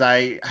reason is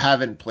I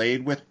haven't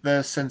played with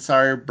the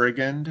Sensari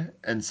Brigand,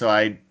 and so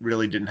I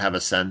really didn't have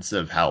a sense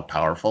of how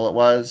powerful it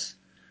was.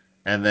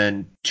 And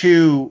then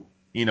two,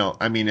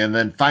 and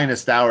then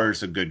Finest Hour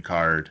is a good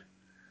card.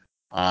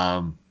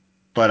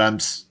 But I'm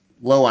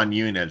low on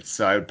units,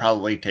 so I would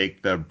probably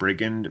take the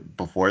Brigand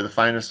before the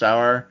Finest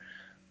Hour.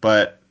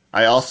 But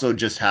I also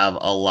just have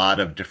a lot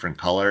of different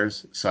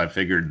colors, so I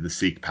figured the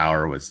Seek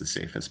Power was the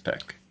safest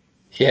pick.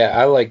 Yeah,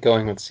 I like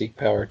going with Seek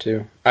Power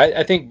too.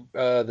 I think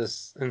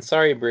this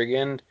Ansari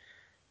Brigand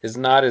is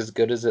not as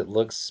good as it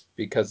looks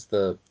because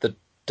the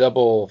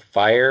double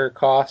fire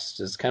cost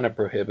is kind of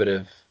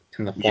prohibitive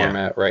in the Yeah.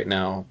 format right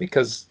now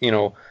because,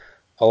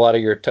 a lot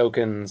of your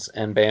tokens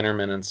and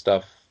bannermen and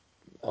stuff,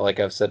 like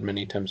I've said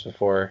many times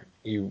before,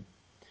 you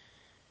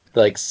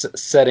like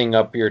setting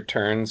up your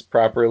turns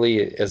properly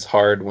is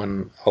hard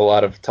when a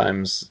lot of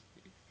times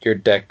your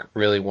deck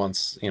really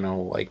wants,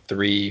 like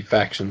three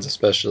factions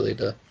especially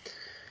to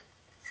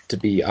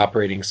be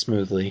operating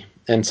smoothly.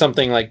 And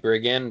something like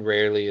Brigand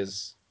rarely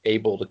is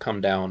able to come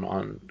down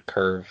on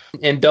curve.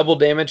 And double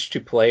damage to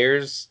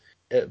players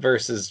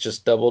versus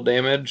just double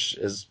damage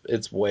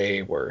it's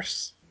way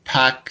worse.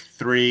 Pack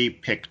 3,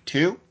 pick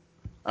 2.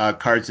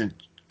 Cards in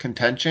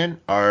contention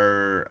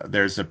are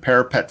there's a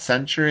Parapet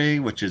Sentry,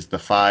 which is the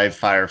 5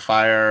 fire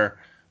fire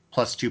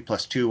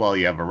 +2/+2 while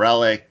you have a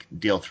relic,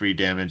 deal 3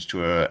 damage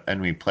to a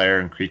enemy player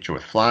and creature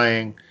with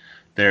flying.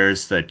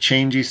 There's the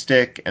Changey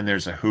Stick, and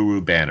there's a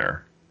Huru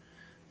Banner.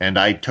 And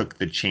I took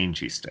the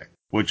Changey Stick,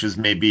 which was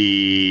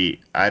maybe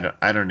I don't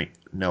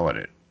know what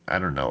it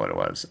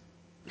was.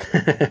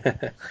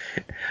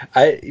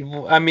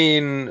 I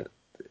mean,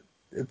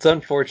 it's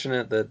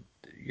unfortunate that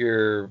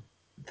you're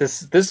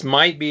this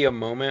might be a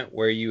moment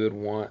where you would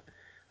want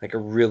like a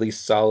really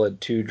solid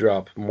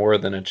 2-drop more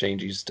than a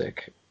changey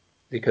stick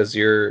because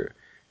you're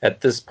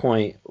at this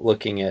point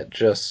looking at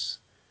just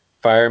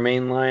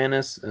Firemane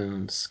Lioness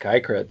and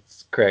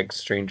Crag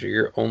Stranger.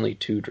 You're only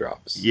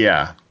 2-drops.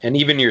 Yeah. And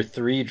even your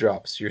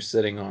 3-drops, you're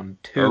sitting on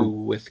 2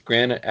 with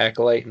Granite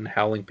Acolyte and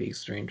Howling Peak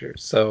Stranger.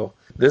 So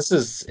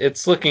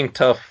it's looking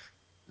tough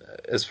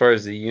as far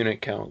as the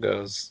unit count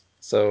goes.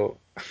 So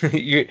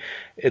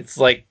it's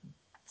like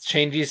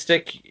changey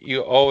stick.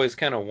 You always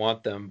kind of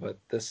want them, but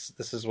this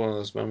is one of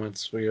those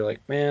moments where you're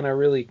like, man, I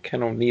really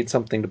kind of need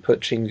something to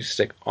put changey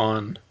stick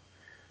on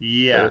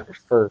Yeah.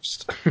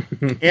 first.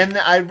 And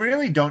I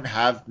really don't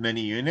have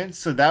many units,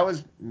 so that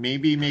was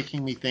maybe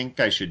making me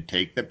think I should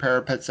take the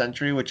Parapet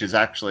Sentry, which is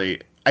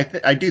actually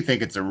I do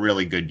think it's a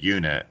really good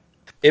unit.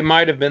 It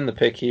might have been the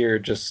pick here,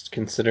 just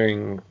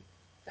considering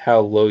how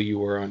low you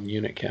were on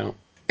unit count.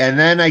 And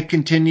then I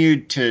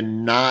continued to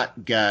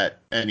not get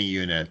any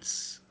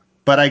units,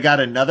 but I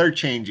got another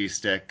changey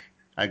stick.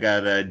 I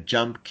got a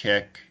jump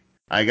kick.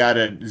 I got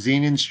a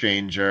Xenon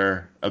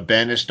Stranger, a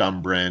Banished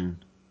Umbran,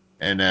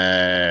 and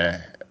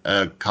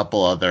a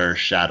couple other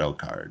shadow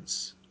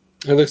cards.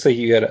 It looks like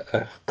you got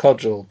a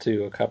cudgel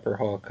too, a Copper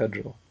Hall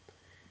cudgel.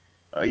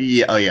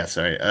 Yeah, oh yeah,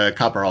 sorry,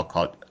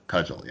 Copperhall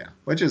Cudgel, yeah,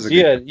 which is a So good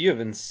yeah, card. you have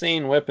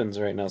insane weapons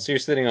right now. So you're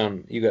sitting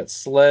on you got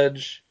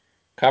Sledge,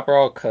 Copper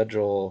Hall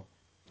Cudgel,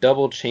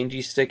 double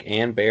changey stick,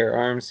 and bear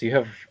arms. You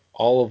have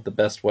all of the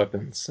best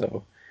weapons.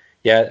 So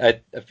yeah,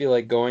 I feel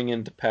like going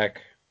into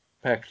pack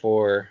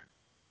 4,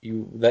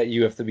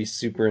 you have to be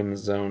super in the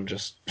zone,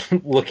 just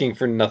looking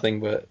for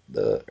nothing but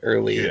the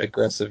early Units.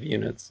 aggressive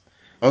units.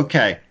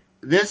 Okay,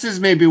 this is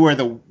maybe where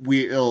the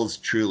wheels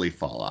truly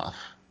fall off.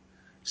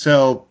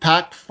 So,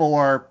 pack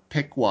 4,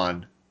 pick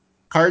 1.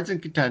 Cards in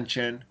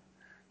contention.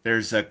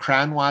 There's a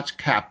Crown Watch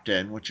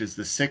Captain, which is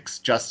the 6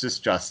 Justice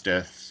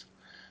Justice.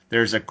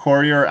 There's a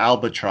Courier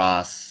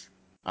Albatross,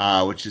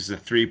 which is a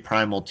 3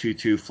 Primal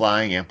 2/2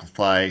 Flying,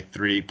 Amplify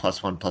 3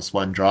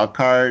 +1/+1 draw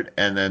card.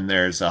 And then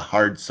there's a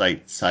Hard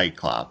Sight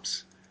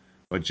Cyclops,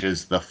 which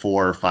is the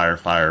 4 Fire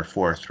Fire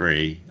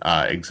 4/3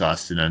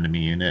 Exhausted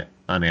Enemy Unit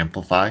on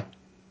Amplify.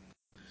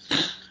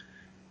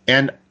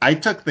 And I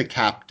took the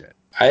Captain.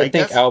 I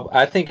guess,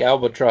 I think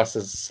Albatross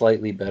is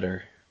slightly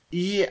better.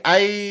 yeah, I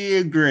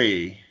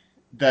agree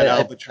that I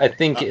Albatross.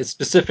 think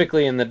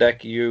specifically in the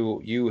deck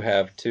you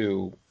have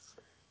too,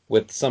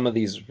 with some of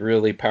these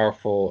really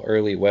powerful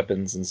early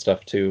weapons and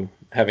stuff too,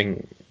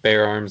 having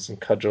bear arms and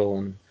cudgel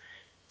and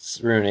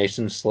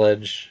ruination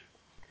sledge.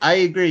 I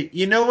agree.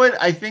 You know what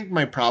I think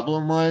my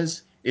problem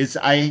was is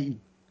I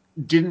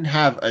didn't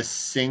have a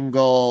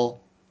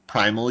single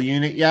primal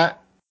unit yet,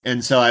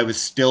 and so I was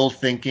still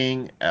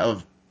thinking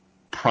of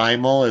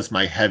primal as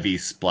my heavy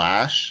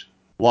splash.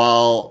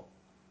 While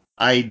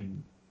I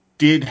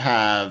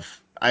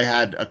I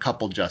had a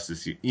couple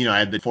justice. I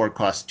had the 4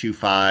 cost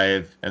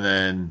 2/5, and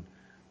then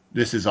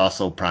this is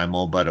also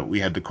primal, but we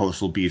had the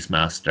Coastal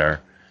Beastmaster.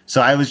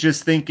 So I was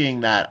just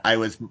thinking that I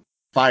was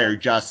fire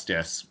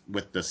justice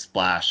with the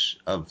splash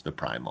of the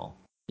primal.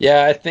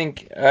 Yeah, I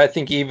think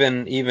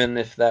even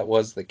if that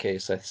was the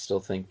case, I still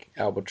think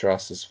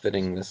Albatross is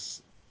fitting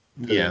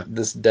Yeah.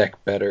 this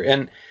deck better.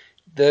 And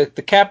the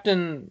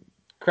captain,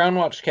 Crown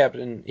Watch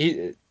captain,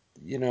 he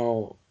you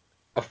know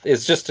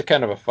is just a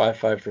kind of a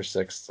 5/5 for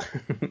 6.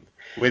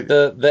 With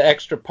The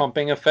extra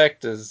pumping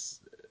effect is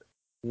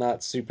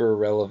not super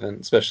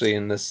relevant, especially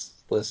in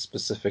this list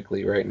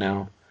specifically right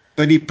now.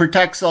 But he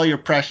protects all your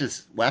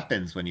precious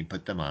weapons when you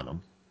put them on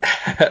him.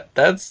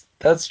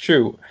 That's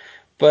true,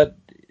 but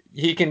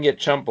he can get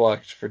chump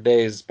blocked for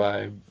days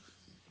by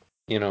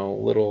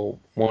little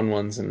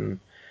 1/1s and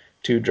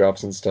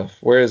 2-drops and stuff.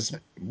 Whereas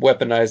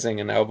weaponizing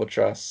an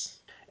Albatross,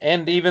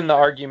 and even the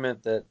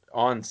argument that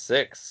on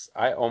 6,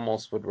 I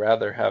almost would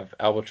rather have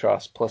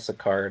Albatross plus a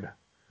card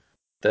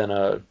than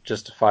a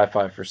just a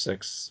 5/5 for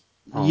 6.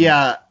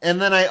 Yeah,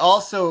 and then I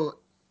also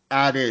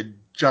added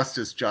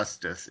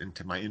Justice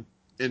into my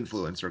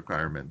influence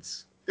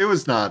requirements. It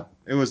was not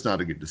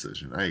a good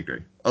decision. I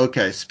agree.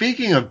 Okay,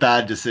 speaking of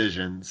bad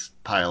decisions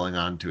piling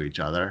onto each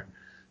other,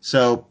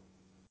 so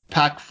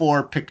pack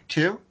 4, pick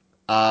 2.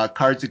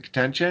 Cards of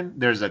contention.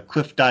 There's a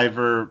Cliff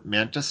Diver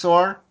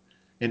Mantisaur,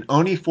 an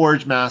Oni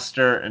Forge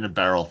Master, and a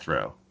Barrel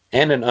Throw.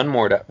 And an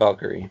unmoored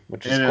Valkyrie,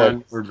 which is And an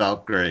Unward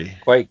Valkyrie.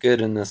 quite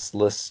good in this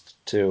list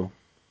too.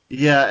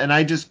 Yeah, and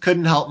I just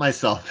couldn't help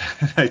myself.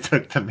 I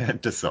took the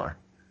Mantisaur.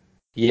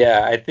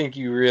 Yeah, I think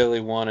you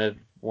really wanted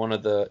one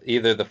of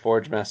either the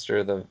Forge Master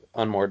or the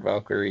unmoored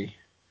Valkyrie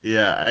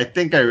Yeah, I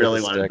think I for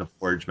really this wanted deck. the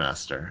Forge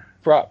Master.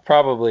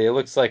 Probably. It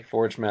looks like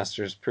Forge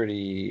Master is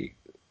pretty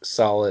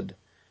solid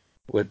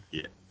with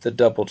Yeah. the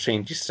double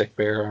changey stick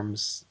bear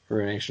arms,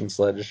 Ruination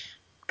Sledge,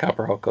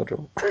 Copper Hull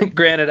Cudgel,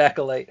 Granite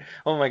Acolyte.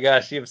 Oh my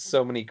gosh, you have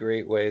so many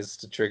great ways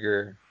to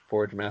trigger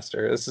Forge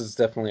Master. This is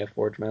definitely a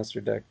Forge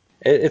Master deck.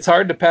 It's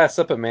hard to pass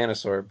up a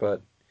Manosaur,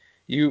 but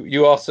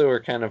you also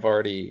are kind of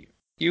already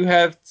you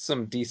have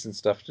some decent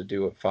stuff to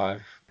do at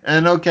 5.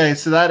 And okay,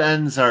 so that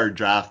ends our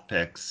draft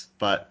picks,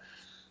 but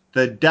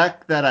the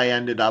deck that I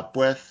ended up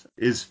with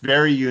is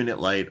very unit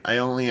light. I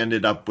only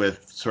ended up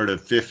with sort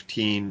of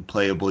 15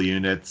 playable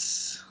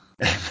units.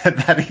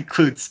 That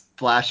includes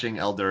splashing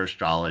Elder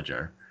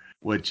Astrologer,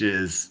 which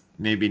is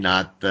maybe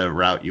not the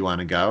route you want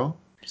to go.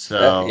 That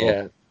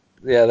So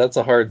yeah, that's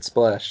a hard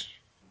splash.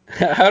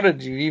 How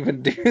did you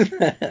even do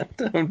that?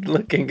 I'm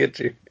looking at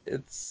you.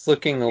 It's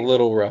looking a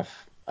little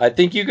rough. I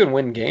think you can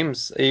win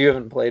games. You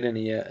haven't played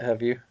any yet,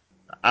 have you?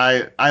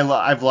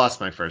 I've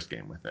lost my first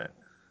game with it.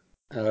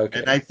 And I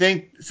Okay.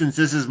 think since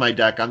this is my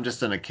deck, I'm just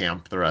going to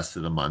camp the rest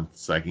of the month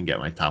so I can get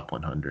my top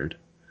 100.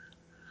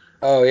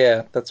 Oh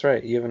yeah, that's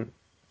right. You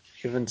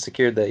haven't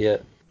secured that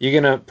yet. You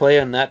gonna play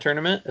in that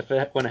tournament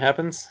when it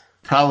happens?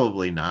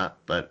 Probably not,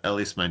 but at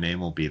least my name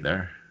will be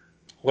there.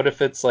 What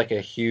if it's like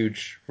a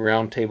huge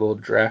round table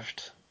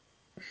draft?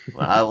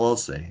 Well, I will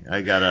see.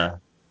 I gotta.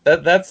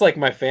 That's like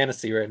my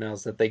fantasy right now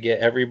is that they get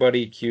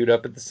everybody queued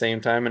up at the same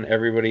time and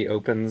everybody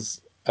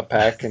opens a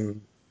pack and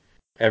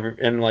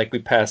like we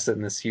pass it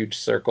in this huge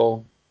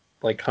circle,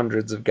 like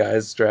hundreds of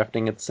guys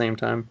drafting at the same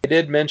time. I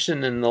did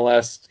mention in the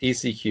last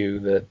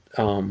ECQ that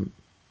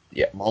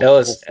yeah,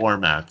 Multiple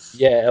formats.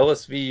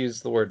 LSV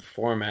used the word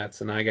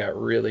formats and I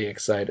got really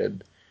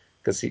excited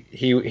because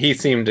he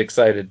seemed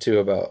excited too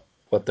about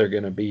what they're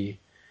gonna be.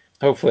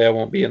 Hopefully I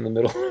won't be in the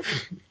middle of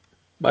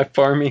my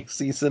farming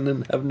season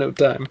and have no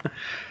time.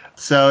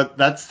 So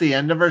that's the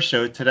end of our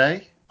show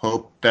today.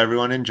 Hope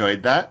everyone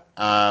enjoyed that.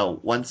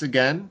 Once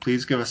again,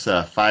 please give us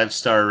a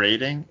 5-star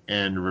rating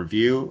and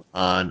review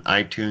on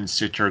iTunes,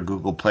 Stitcher, or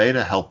Google Play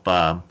to help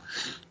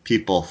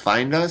people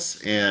find us,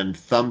 and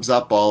thumbs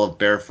up all of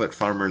Barefoot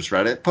Farmers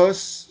Reddit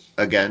posts,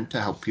 again, to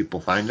help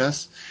people find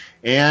us.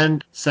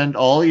 And send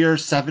all your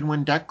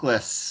 7-win deck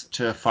lists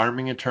to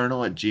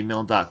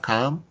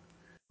farmingeternal@gmail.com.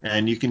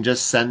 And you can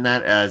just send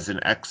that as an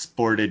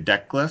exported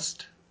deck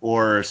list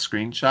or a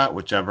screenshot,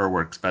 whichever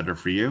works better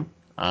for you.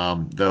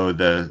 Though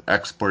the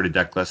exported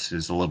deck list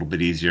is a little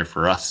bit easier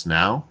for us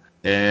now.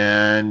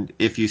 And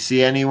if you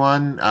see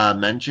anyone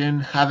mention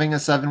having a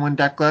 7-win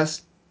deck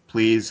list,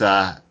 please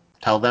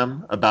tell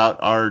them about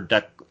our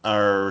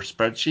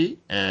spreadsheet,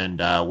 and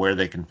where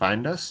they can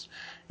find us.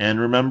 And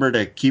remember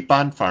to keep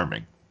on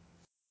farming.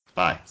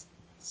 Bye.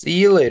 See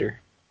you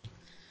later.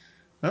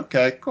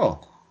 Okay,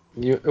 cool.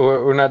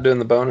 We're not doing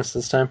the bonus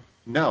this time.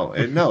 No,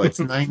 it's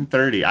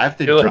 9:30. I have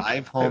to Really?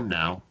 drive home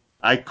now.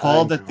 I I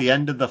called at know. the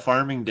end of the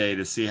farming day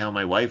to see how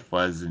my wife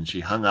was, and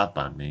she hung up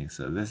on me.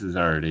 So this is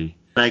already.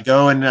 I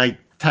go and I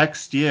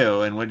text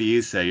you, and what do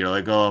you say? You're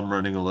like, "Oh, I'm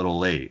running a little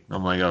late."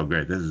 I'm like, "Oh,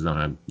 great. This is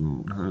a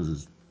Oh.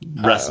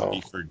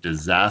 recipe for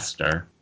disaster."